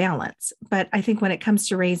is good balance. But I think when it comes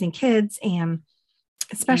to raising kids, and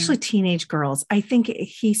especially teenage girls, I think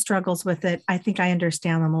he struggles with it. I think I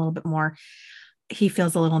understand them a little bit more. He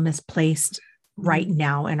feels a little misplaced right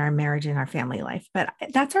now in our marriage and our family life. But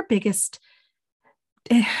that's our biggest,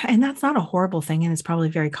 and that's not a horrible thing. And it's probably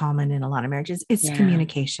very common in a lot of marriages. It's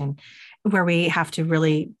communication, where we have to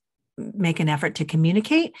really make an effort to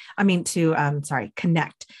communicate. I mean, to,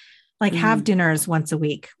 connect, like have dinners once a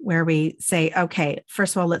week where we say, okay,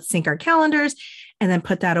 first of all, let's sync our calendars and then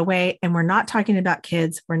put that away. And we're not talking about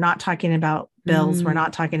kids. We're not talking about bills. We're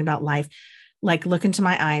not talking about life. Like, look into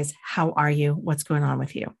my eyes. How are you? What's going on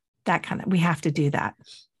with you? That kind of, we have to do that.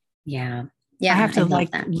 Yeah. Yeah. I have to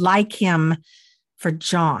like him for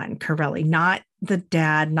John Corelli, not the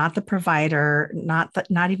dad, not the provider, not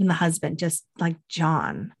even the husband, just like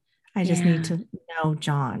John. I just need to know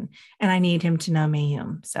John, and I need him to know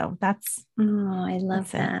Mayum. So that's, I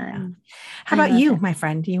love that. Yeah. How about you, my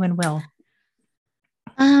friend, you and Will?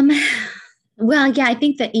 Well, yeah, I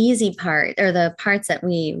think the easy part, or the parts that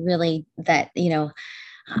we really,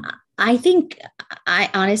 I think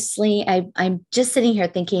I'm just sitting here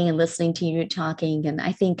thinking and listening to you talking. And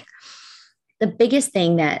I think the biggest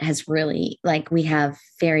thing that has really, like, we have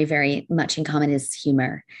very, very much in common is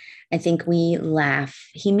humor. I think we laugh.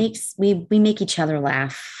 We make each other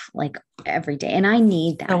laugh like every day. And I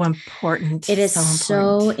need that. So important. It is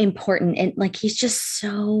so important. And like, he's just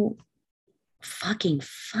so fucking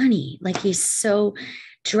funny. Like, he's so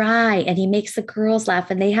dry, and he makes the girls laugh,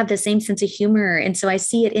 and they have the same sense of humor. And so I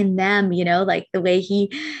see it in them, like the way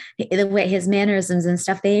his mannerisms and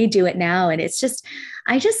stuff, they do it now. And it's just,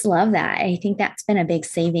 I just love that. I think that's been a big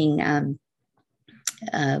saving,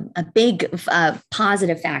 a big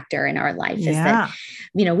positive factor in our life, is that,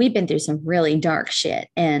 we've been through some really dark shit,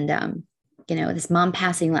 and, this mom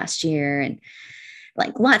passing last year, and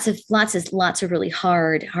like lots of really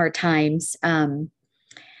hard times.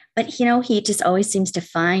 But he just always seems to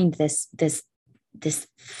find this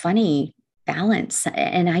funny balance.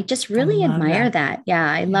 And I just really admire that. Yeah.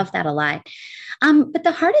 I love that a lot. But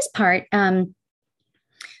the hardest part,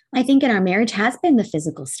 I think, in our marriage has been the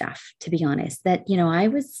physical stuff, to be honest, that, I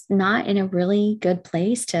was not in a really good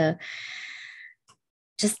place to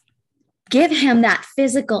just give him that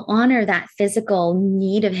physical honor, that physical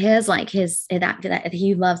need of his, like that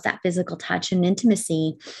he loves that physical touch and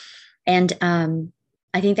intimacy. And,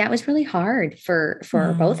 I think that was really hard for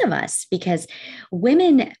both of us, because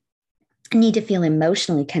women need to feel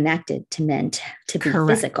emotionally connected to men to be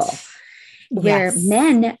physical. Where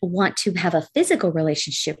men want to have a physical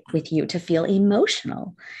relationship with you to feel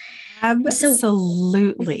emotional.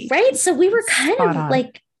 Absolutely. Right. So we were kind of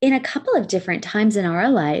like, in a couple of different times in our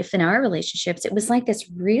life, in our relationships, it was like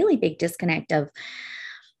this really big disconnect of,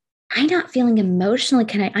 I'm not feeling emotionally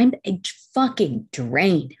connected. I'm fucking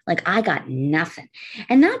drained. Like, I got nothing.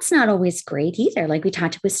 And that's not always great either. Like we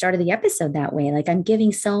talked at the start of the episode that way. Like, I'm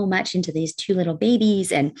giving so much into these 2 little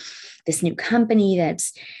babies and this new company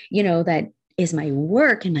that's, that is my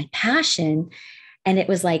work and my passion. And it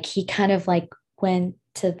was like, he kind of like went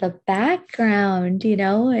to the background,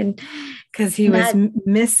 and because he was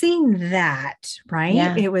missing that, right?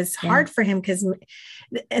 Yeah, it was hard for him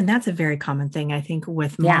and that's a very common thing, I think,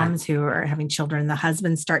 with moms who are having children. The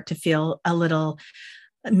husbands start to feel a little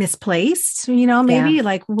misplaced, maybe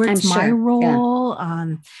like, where's my role?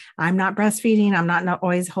 I'm not breastfeeding. I'm not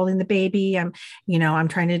always holding the baby. I'm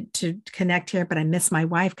trying to connect here, but I miss my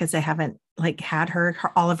wife because I haven't like had her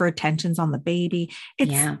all of her attentions on the baby.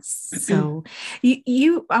 So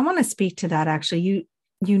I want to speak to that. Actually,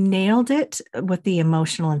 you nailed it with the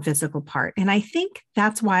emotional and physical part. And I think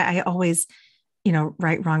that's why I always,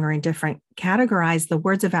 right, wrong, or indifferent, categorize the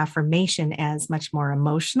words of affirmation as much more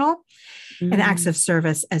emotional and acts of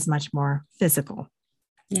service as much more physical.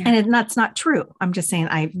 Yeah. And that's not true. I'm just saying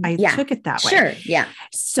I took it that way. Sure. Yeah.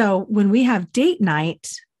 So when we have date night,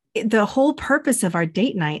 the whole purpose of our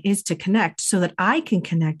date night is to connect so that I can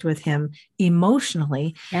connect with him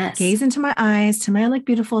emotionally, gaze into my eyes, tell me I look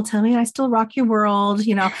beautiful, tell me I still rock your world,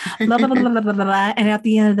 blah, blah, blah, blah, blah, blah. And at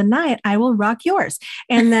the end of the night, I will rock yours.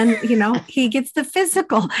 And then, he gets the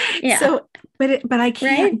physical. Yeah. So, but I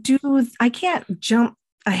can't I can't jump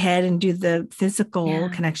ahead and do the physical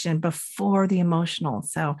connection before the emotional.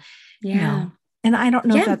 So, and I don't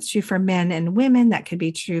know if that's true for men and women. That could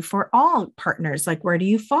be true for all partners. Like, where do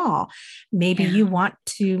you fall? Maybe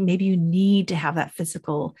you need to have that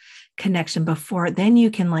physical connection before, then you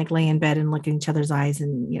can like lay in bed and look in each other's eyes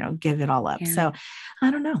and, give it all up. Yeah. So I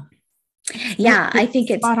don't know. Yeah. I think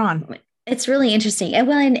it's spot on. It's really interesting. And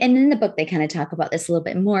well, and in the book, they kind of talk about this a little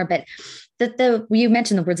bit more, but you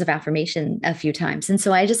mentioned the words of affirmation a few times. And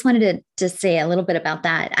so I just wanted to just say a little bit about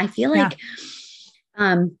that. I feel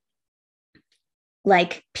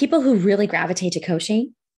like people who really gravitate to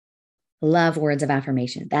coaching love words of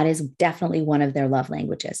affirmation. That is definitely one of their love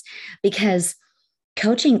languages, because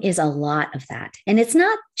coaching is a lot of that. And it's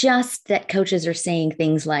not just that coaches are saying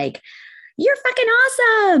things like, you're fucking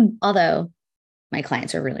awesome. Although my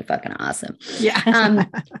clients are really fucking awesome. Yeah.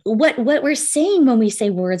 What we're saying when we say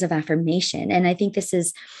words of affirmation, and I think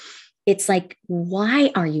it's like,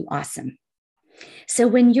 why are you awesome? So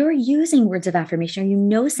when you're using words of affirmation, or you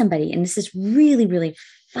know somebody, and this is really, really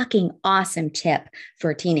fucking awesome tip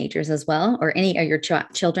for teenagers as well, or any of your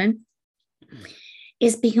children,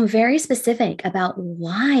 is being very specific about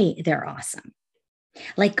why they're awesome.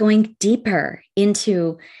 Like going deeper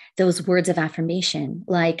into those words of affirmation,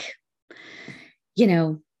 like,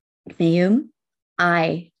 Mayum,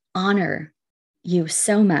 I honor you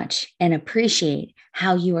so much and appreciate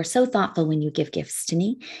how you are so thoughtful when you give gifts to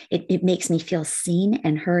me. It makes me feel seen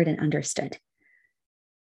and heard and understood.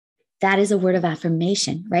 That is a word of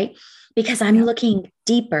affirmation, right? Because I'm looking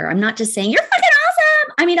deeper. I'm not just saying, you're fucking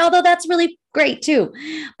awesome. I mean, although that's really great too,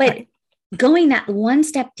 but going that one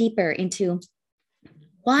step deeper into,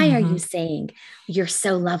 why are you saying you're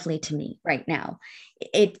so lovely to me right now?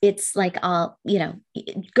 It's like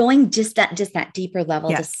going just that deeper level,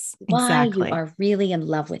 just why you are really in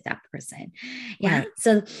love with that person. Yeah. Right.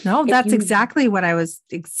 So no, that's exactly what I was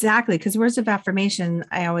because words of affirmation,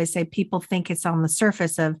 I always say people think it's on the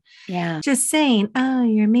surface of just saying, oh,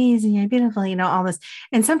 you're amazing, you're beautiful, all this.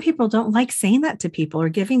 And some people don't like saying that to people or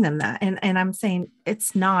giving them that. And I'm saying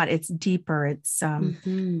it's not, it's deeper. It's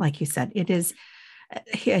like you said, it is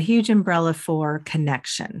a huge umbrella for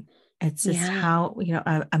connection. It's just how,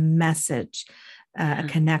 a message, a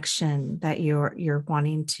connection that you're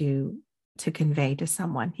wanting to convey to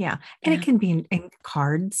someone. Yeah. And it can be in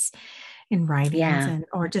cards, in writings,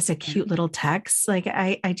 or just a cute little text. Like,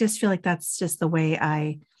 I just feel like that's just the way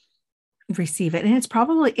I receive it. And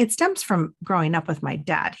it stems from growing up with my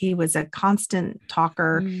dad. He was a constant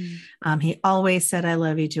talker. He always said, I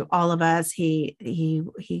love you to all of us. He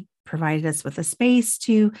provided us with a space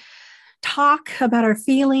to talk about our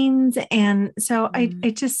feelings. And so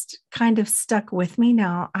it just kind of stuck with me.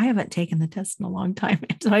 Now, I haven't taken the test in a long time,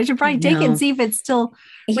 so I should probably take it and see if it still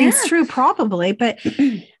rings true, probably, but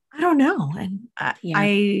I don't know. And but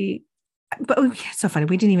it's so funny.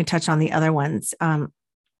 We didn't even touch on the other ones. Well,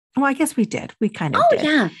 I guess we did. We kind of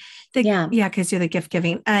did. Because you're the gift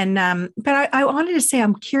giving. And, but I wanted to say,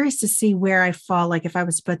 I'm curious to see where I fall. Like if I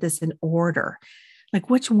was to put this in order,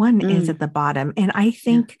 like which one is at the bottom? And I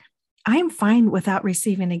think I'm fine without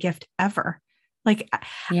receiving a gift ever. Like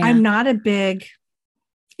I'm not a big,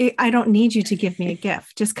 I don't need you to give me a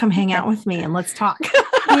gift. Just come hang out with me and let's talk.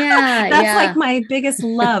 That's like my biggest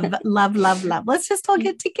love. Let's just all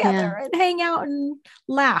get together and hang out and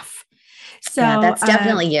laugh. So that's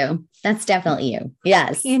definitely you. That's definitely you.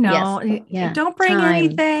 Yes. Don't bring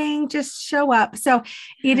anything, just show up. So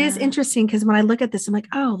it is interesting because when I look at this, I'm like,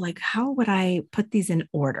 oh, like how would I put these in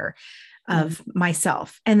order of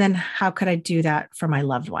myself? And then how could I do that for my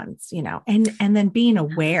loved ones, and then being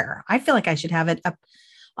aware. I feel like I should have it up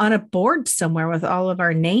on a board somewhere with all of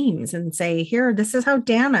our names and say, here, this is how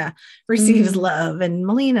Dana receives love, and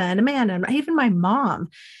Melina and Amanda, and even my mom.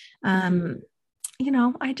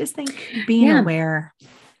 I just think being aware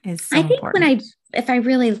is so important. If I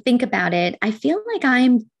really think about it, I feel like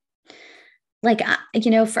I'm like,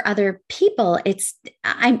 for other people, it's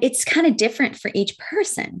kind of different for each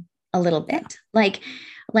person a little bit. Like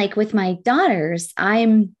with my daughters, I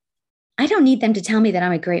don't need them to tell me that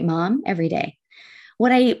I'm a great mom every day.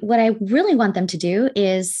 What I really want them to do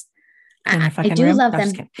is I do love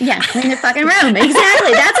them. Clean their fucking room.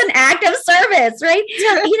 Exactly. That's an act of service, right?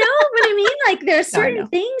 You know what I mean? Like there are certain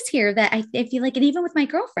things here that I feel like, and even with my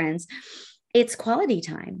girlfriends, it's quality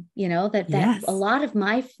time, that a lot of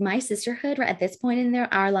my sisterhood at this point in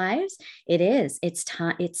our lives, it's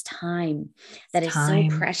time that is so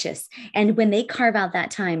precious. And when they carve out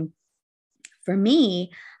that time for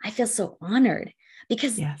me, I feel so honored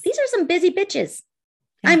because these are some busy bitches.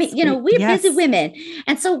 I mean, we're busy women.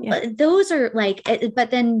 And so those are like,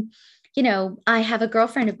 but then, I have a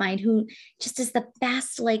girlfriend of mine who just is the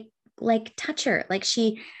best, like toucher. Like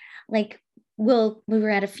she, we were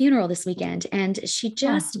at a funeral this weekend and she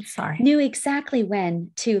just knew exactly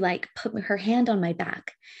when to put her hand on my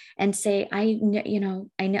back and say, I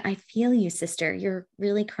know, I feel you, sister. You're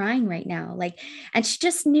really crying right now. And she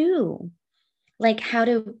just knew how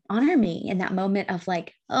to honor me in that moment of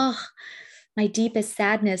my deepest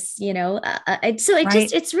sadness, so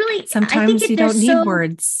it's really, sometimes you don't need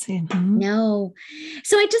words. No.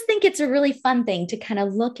 So I just think it's a really fun thing to kind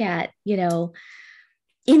of look at,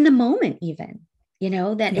 in the moment, even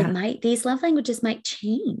that Yeah. these love languages might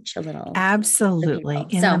change a little. Absolutely.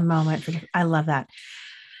 In the moment. I love that.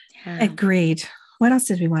 Yeah. Agreed. What else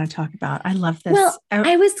did we want to talk about? I love this. Well,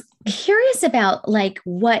 I was curious about like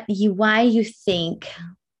why you think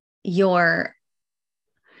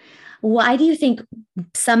why do you think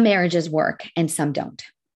some marriages work and some don't?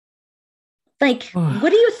 Like,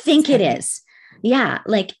 what do you think it is? Yeah.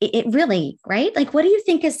 Like it really, right? Like, what do you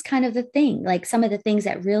think is kind of the thing? Like some of the things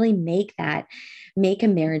that really make a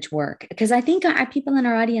marriage work? Because I think our people in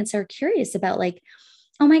our audience are curious about like,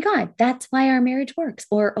 oh my God, that's why our marriage works.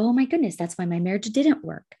 Or, oh my goodness, that's why my marriage didn't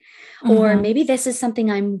work. Or maybe this is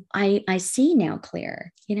something I see now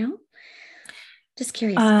clear, just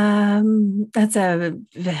curious. That's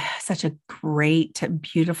such a great,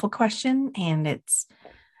 beautiful question. And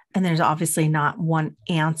there's obviously not one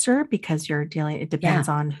answer because it depends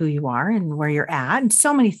on who you are and where you're at and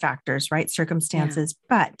so many factors, right? Circumstances.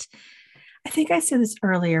 But I think I said this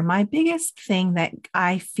earlier. My biggest thing that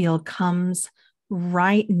I feel comes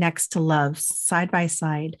right next to love, side by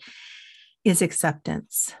side, is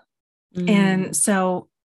acceptance. And so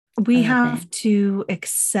we have to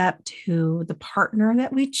accept who the partner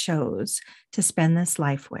that we chose to spend this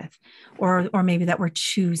life with, or maybe that we're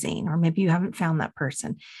choosing, or maybe you haven't found that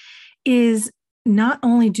person, is not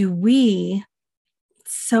only do we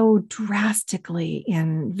so drastically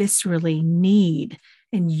and viscerally need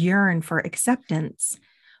and yearn for acceptance,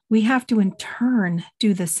 we have to in turn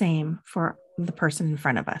do the same for the person in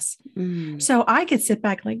front of us. So I could sit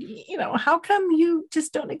back like, how come you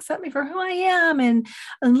just don't accept me for who I am and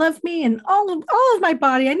love me and all of my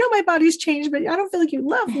body? I know my body's changed, but I don't feel like you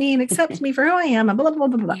love me and accept me for who I am and blah, blah,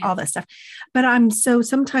 blah, blah, all that stuff. But I'm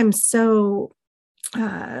sometimes so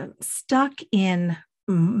stuck in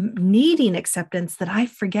needing acceptance that I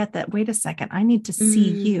forget that, wait a second, I need to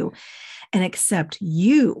see you and accept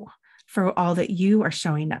you for all that you are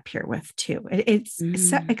showing up here with too.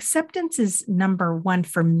 Acceptance is number one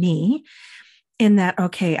for me, in that,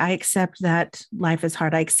 okay, I accept that life is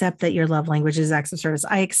hard. I accept that your love language is acts of service.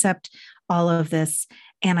 I accept all of this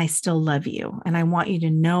and I still love you. And I want you to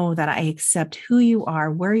know that I accept who you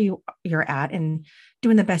are, where you're at, and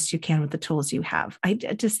doing the best you can with the tools you have. I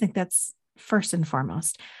just think that's first and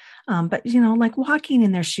foremost. But, like walking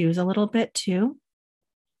in their shoes a little bit too.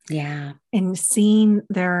 Yeah. And seeing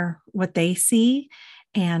what they see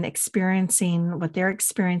and experiencing what they're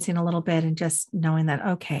experiencing a little bit, and just knowing that,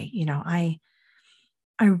 okay, I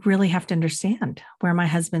really have to understand where my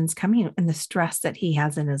husband's coming and the stress that he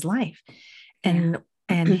has in his life. And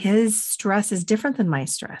his stress is different than my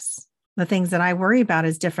stress. The things that I worry about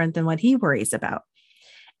is different than what he worries about.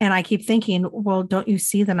 And I keep thinking, well, don't you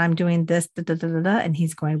see that I'm doing this? Da, da, da, da, da? And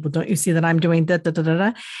he's going, well, don't you see that I'm doing da, da, da, da,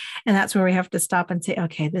 da? And that's where we have to stop and say,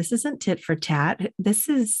 okay, this isn't tit for tat. This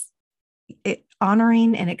is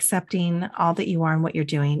honoring and accepting all that you are and what you're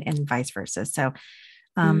doing, and vice versa. So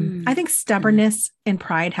I think stubbornness and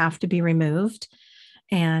pride have to be removed,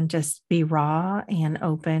 and just be raw and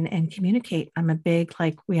open and communicate. I'm a big,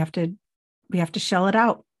 like, we have to shell it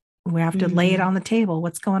out. We have to lay it on the table.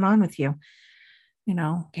 What's going on with you?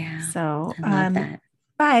 So I love that.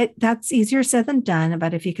 But that's easier said than done.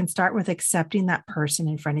 But if you can start with accepting that person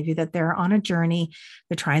in front of you, that they're on a journey,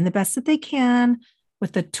 they're trying the best that they can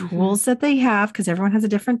with the tools that they have, because everyone has a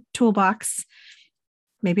different toolbox.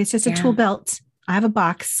 Maybe it's just a tool belt. I have a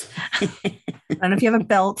box. I don't know if you have a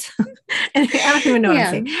belt. And I don't even know what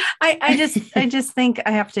I'm saying. I just think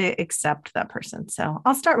I have to accept that person. So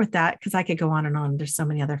I'll start with that, because I could go on and on. There's so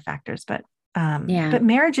many other factors, but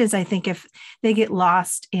marriages, I think, if they get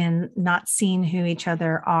lost in not seeing who each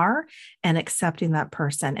other are and accepting that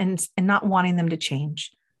person and not wanting them to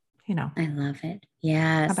change, I love it.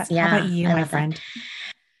 Yes. How about you, my friend?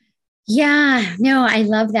 Yeah, no, I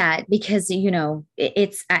love that, because,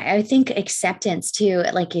 I think acceptance too,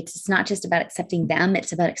 like it's not just about accepting them,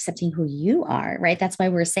 it's about accepting who you are, right? That's why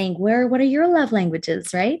we're saying, what are your love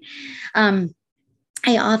languages, right?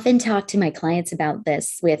 I often talk to my clients about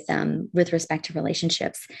this with respect to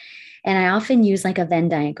relationships. And I often use like a Venn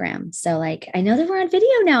diagram. So like, I know that we're on video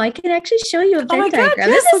now. I can actually show you a Venn diagram.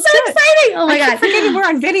 This is so exciting. Oh my God. Forgetting we're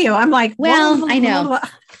on video. I'm like, well, I know.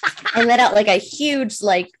 I let out like a huge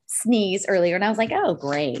like sneeze earlier, and I was like, oh,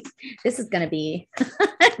 great. This is going to be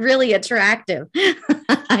really attractive.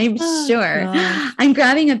 I'm sure. Gosh. I'm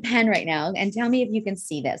grabbing a pen right now, and tell me if you can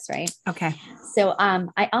see this, right? Okay. So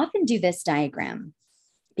I often do this diagram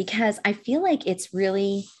because I feel like it's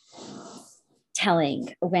really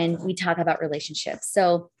telling when we talk about relationships.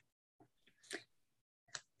 So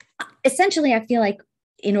essentially, I feel like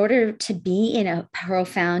in order to be in a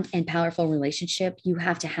profound and powerful relationship, you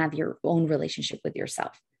have to have your own relationship with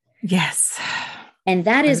yourself. Yes. And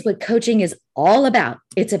that is what coaching is all about.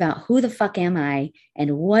 It's about who the fuck am I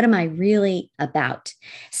and what am I really about?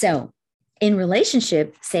 So in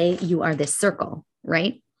relationship, say you are this circle,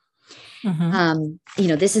 right?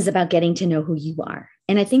 This is about getting to know who you are.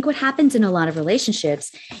 And I think what happens in a lot of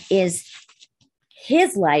relationships is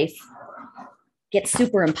his life gets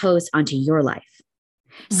superimposed onto your life.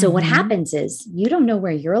 So what happens is you don't know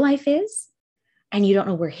where your life is and you don't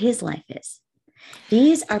know where his life is.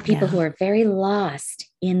 These are people who are very lost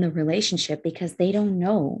in the relationship because they don't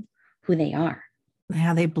know who they are.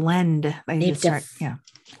 Yeah, they blend. They start,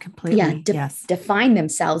 completely. Define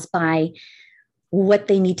themselves by what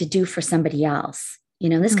they need to do for somebody else.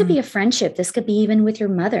 This could be a friendship. This could be even with your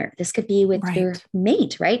mother. This could be with your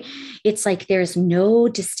mate, right? It's like there's no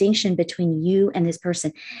distinction between you and this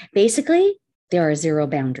person. Basically, there are zero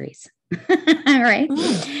boundaries. All right.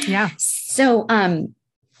 Yeah. So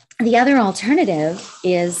the other alternative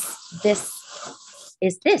is this.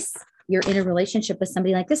 You're in a relationship with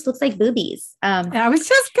somebody like this. Looks like boobies. I was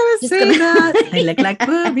just going to say that. They look like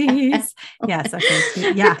boobies. Yes.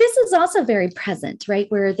 Okay. Yeah. But this is also very present, right?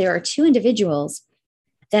 Where there are two individuals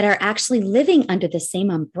that are actually living under the same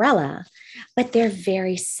umbrella, but they're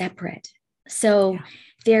very separate. So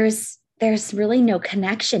there's really no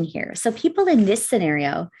connection here. So people in this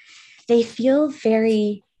scenario, they feel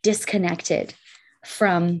very disconnected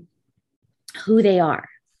from who they are.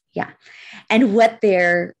 Yeah. And what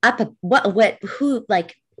they're they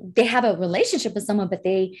have a relationship with someone, but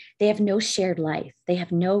they have no shared life. They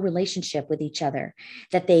have no relationship with each other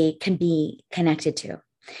that they can be connected to.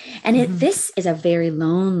 And this is a very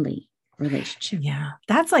lonely relationship. Yeah.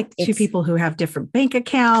 That's like two people who have different bank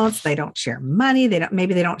accounts. They don't share money.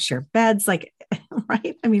 Maybe they don't share beds. Like,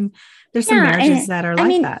 right. I mean, there's some marriages that are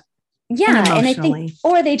like that. Yeah. And I think,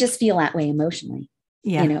 or they just feel that way emotionally.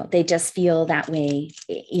 Yeah. They just feel that way,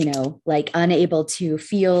 like unable to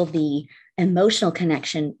feel the emotional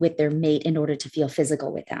connection with their mate in order to feel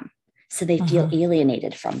physical with them. So they feel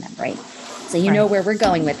alienated from them, right? So you know where we're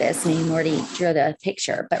going with this. And you already drew the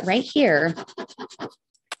picture. But right here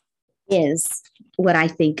is what I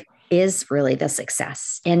think is really the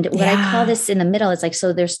success. And what I call this in the middle is like,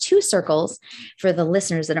 so there's two circles for the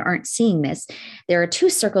listeners that aren't seeing this. There are two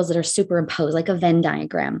circles that are superimposed like a Venn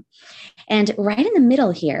diagram. And right in the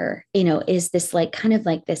middle here, is this like kind of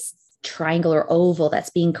like this triangle or oval that's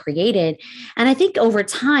being created. And I think over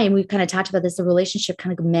time, we've kind of talked about this, the relationship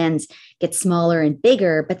kind of gets smaller and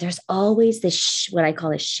bigger, but there's always this, what I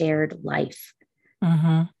call a shared life,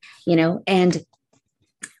 and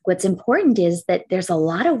what's important is that there's a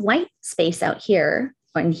lot of white space out here.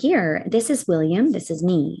 And here, this is William, this is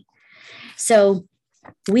me. So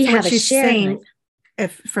we have a shared life.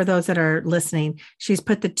 If for those that are listening, she's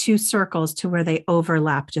put the two circles to where they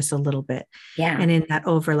overlap just a little bit. Yeah. And in that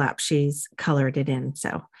overlap, she's colored it in.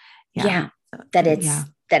 So that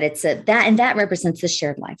represents the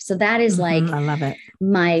shared life. So that is like, I love it.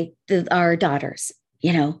 Our daughters,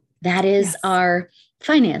 that is our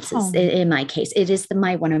finances. In my case, it is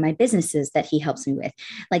one of my businesses that he helps me with.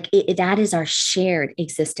 Like that is our shared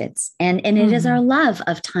existence. And it is our love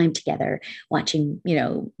of time together, watching,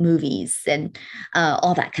 movies and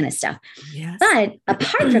all that kind of stuff. Yes. But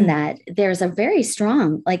apart from that, there's a very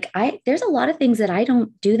strong, there's a lot of things that I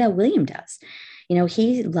don't do that William does.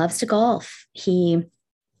 He loves to golf. He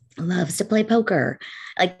loves to play poker.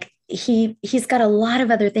 He's got a lot of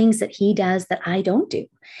other things that he does that I don't do.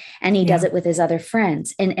 And he does it with his other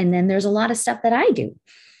friends. And then there's a lot of stuff that I do,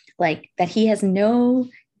 like that he has no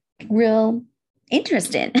real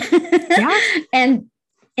interest in. Yeah. And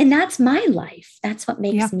that's my life. That's what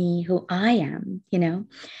makes me who I am,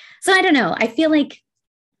 So I don't know. I feel like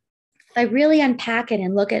if I really unpack it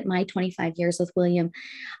and look at my 25 years with William,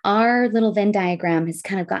 our little Venn diagram has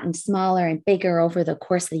kind of gotten smaller and bigger over the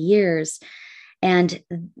course of the years. And,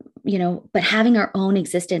 but having our own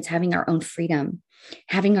existence, having our own freedom,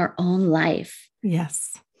 having our own life.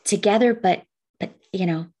 Yes. Together, but,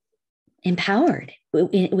 empowered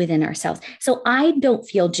within ourselves. So I don't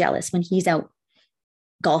feel jealous when he's out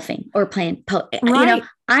golfing or playing.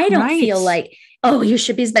 I don't feel like, oh, you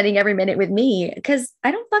should be spending every minute with me, because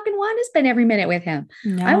I don't fucking want to spend every minute with him.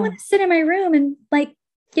 No. I want to sit in my room and I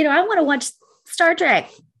want to watch Star Trek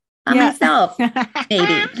on myself, maybe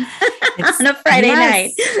on a Friday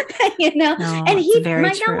night, No, and he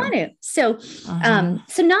might true. not want to. So,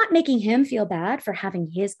 so not making him feel bad for having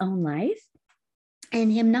his own life,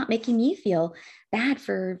 and him not making me feel bad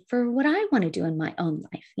for what I want to do in my own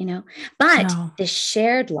life, but the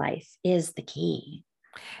shared life is the key.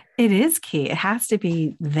 It is key. It has to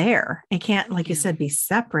be there. It can't, like you said, be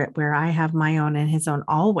separate where I have my own and his own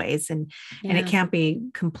always. And it can't be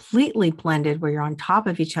completely blended where you're on top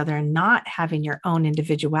of each other and not having your own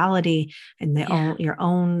individuality and your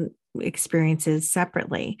own experiences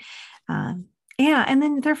separately. And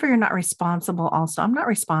then therefore you're not responsible. Also, I'm not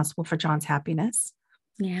responsible for John's happiness.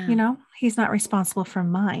 Yeah. He's not responsible for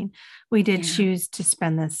mine. We did choose to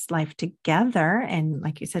spend this life together. And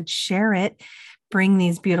like you said, share it, bring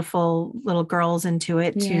these beautiful little girls into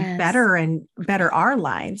it to better our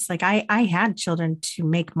lives. Like I had children to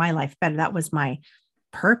make my life better. That was my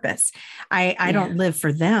purpose. I don't live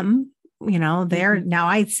for them. They're now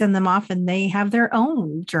I send them off and they have their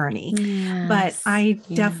own journey, but I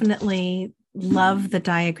definitely love the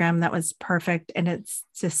diagram. That was perfect. And it's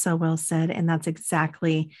just so well said. And that's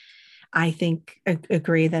exactly, I think,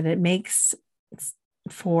 agree that it makes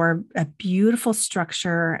for a beautiful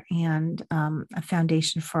structure and a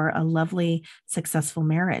foundation for a lovely, successful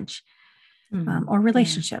marriage or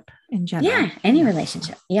relationship in general. Yeah, any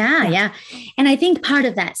relationship. Yeah. And I think part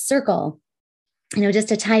of that circle, just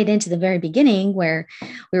to tie it into the very beginning where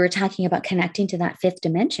we were talking about connecting to that fifth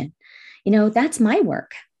dimension, that's my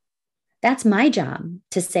work. That's my job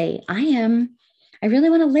to say, I really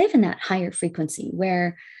want to live in that higher frequency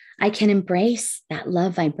where I can embrace that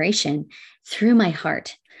love vibration through my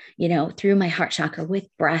heart, through my heart chakra with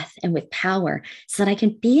breath and with power so that I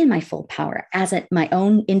can be in my full power as my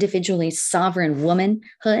own individually sovereign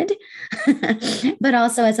womanhood, but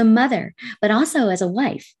also as a mother, but also as a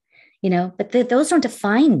wife, but those don't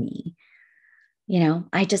define me.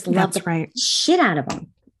 I just love the shit out of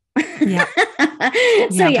them. Yeah.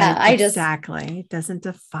 So exactly. It doesn't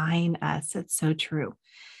define us. It's so true.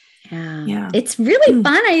 Yeah. It's really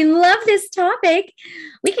fun. I love this topic.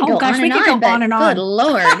 We could go on and on. Good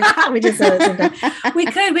Lord. we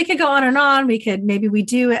could go on and on. Maybe we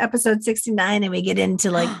do episode 69 and we get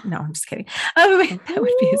into no, I'm just kidding. That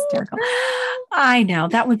would be hysterical. I know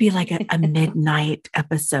that would be like a midnight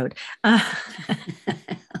episode. Oh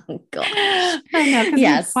gosh. I know.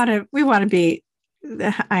 Yes. We want to be,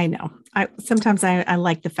 I know. Sometimes I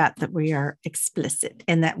like the fact that we are explicit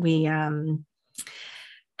and that we are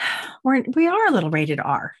a little rated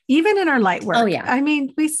R, even in our light work. Oh yeah. I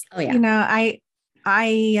mean,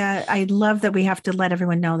 I love that we have to let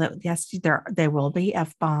everyone know that yes, there will be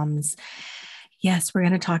F-bombs. Yes, we're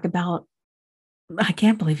going to talk about. I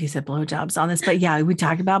can't believe you said blowjobs on this, but yeah, we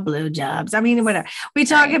talk about blowjobs. I mean, whatever. We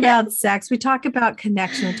talk about sex. We talk about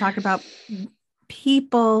connection. We talk about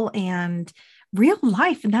people and real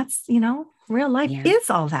life. And that's, real life is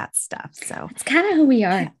all that stuff. So it's kind of who we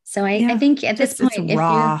are. Yeah. So I think at this point,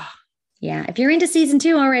 if you're into season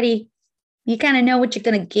 2 already, you kind of know what you're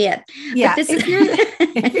going to get. Yeah. If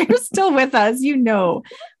you're still with us,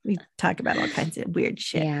 we talk about all kinds of weird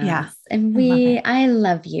shit. Yeah. And I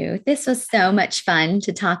love you. This was so much fun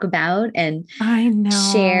to talk about and I know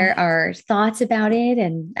share our thoughts about it.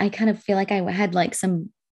 And I kind of feel like I had some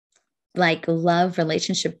love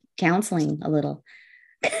relationship counseling a little.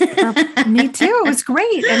 Me too. It was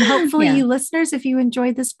great. And hopefully you listeners, if you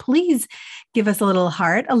enjoyed this, please give us a little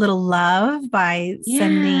heart, a little love by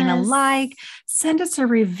sending a like, send us a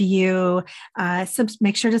review,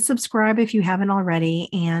 make sure to subscribe if you haven't already.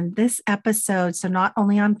 And this episode, so not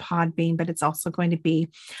only on Podbean, but it's also going to be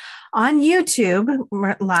on YouTube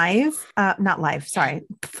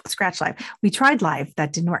Scratch Live. We tried live.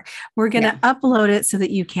 That didn't work. We're going to upload it so that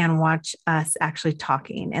you can watch us actually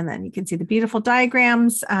talking. And then you can see the beautiful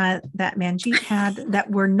diagrams that Manjeet had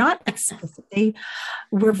that were not explicit. They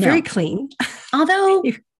were very clean. Although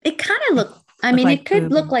it kind of looked, it could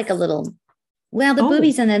look like a little, the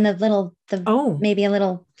boobies and then maybe a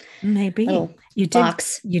little, you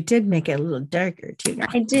box. You did make it a little darker too.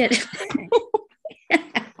 I did.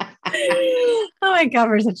 Oh my God,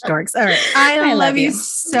 we're such dorks. All right. I love you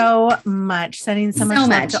so much. Sending so much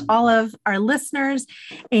love to all of our listeners.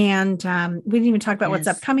 And we didn't even talk about what's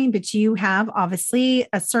upcoming, but you have obviously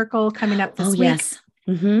a circle coming up this week. Yes.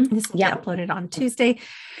 Mm-hmm. This will be uploaded on Tuesday.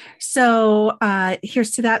 So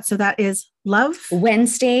here's to that. So that is Love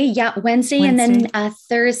Wednesday. Yeah, Wednesday. And then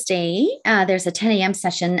Thursday, there's a 10 a.m.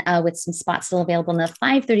 session with some spots still available in the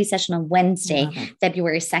 5:30 session on Wednesday,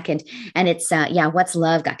 February 2nd. And it's, what's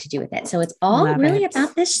love got to do with it? So it's all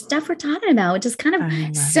about this stuff we're talking about, which is kind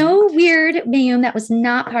of so weird, Mayum. That was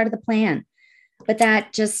not part of the plan. But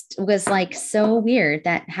that just was so weird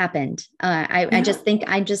that happened. I just think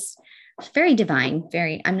very divine,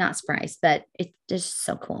 I'm not surprised, but it's just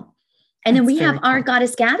so cool. And then we have our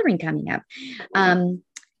Goddess Gathering coming up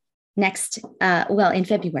next, in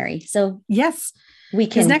February. So yes, we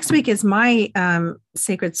can. Next week is my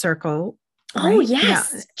Sacred Circle Oh, right?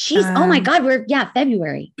 yes. Jeez. Oh my God.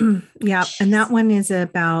 February. Yeah. And that one is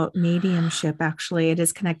about mediumship. Actually, it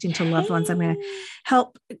is connecting to loved ones. I'm going to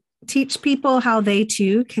help teach people how they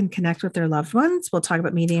too can connect with their loved ones. We'll talk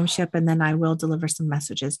about mediumship, and then I will deliver some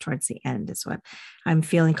messages towards the end is what I'm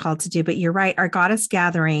feeling called to do. But you're right. Our Goddess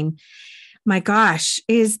Gathering, my gosh,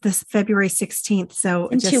 is this February 16th. So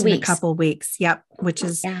just in a couple weeks. Yep. Which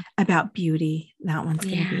is about beauty. That one's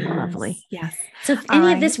going to be lovely. Yes. So if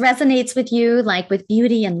any of this resonates with you, like with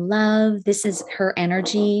beauty and love, this is her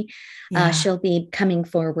energy. She'll be coming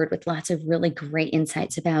forward with lots of really great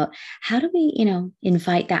insights about how do we,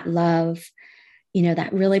 invite that love,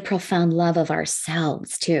 that really profound love of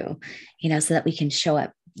ourselves too, so that we can show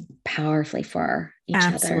up powerfully for each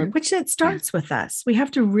other. Which it starts with us. We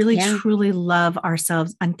have to really truly love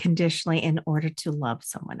ourselves unconditionally in order to love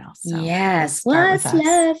someone else. So yes. What's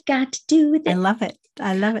love got to do with it? I love it.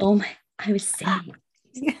 Oh my, I was saying.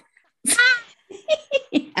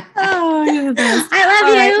 Oh, you're the best. I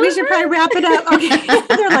love you. Right, we should probably wrap it up.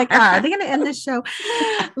 Okay. They're like, are they going to end this show?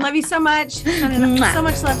 Love you so much. So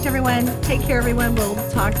much love to everyone. Take care, everyone. We'll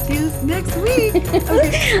talk to you next week.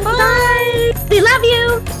 Okay. Bye. We love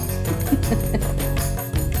you.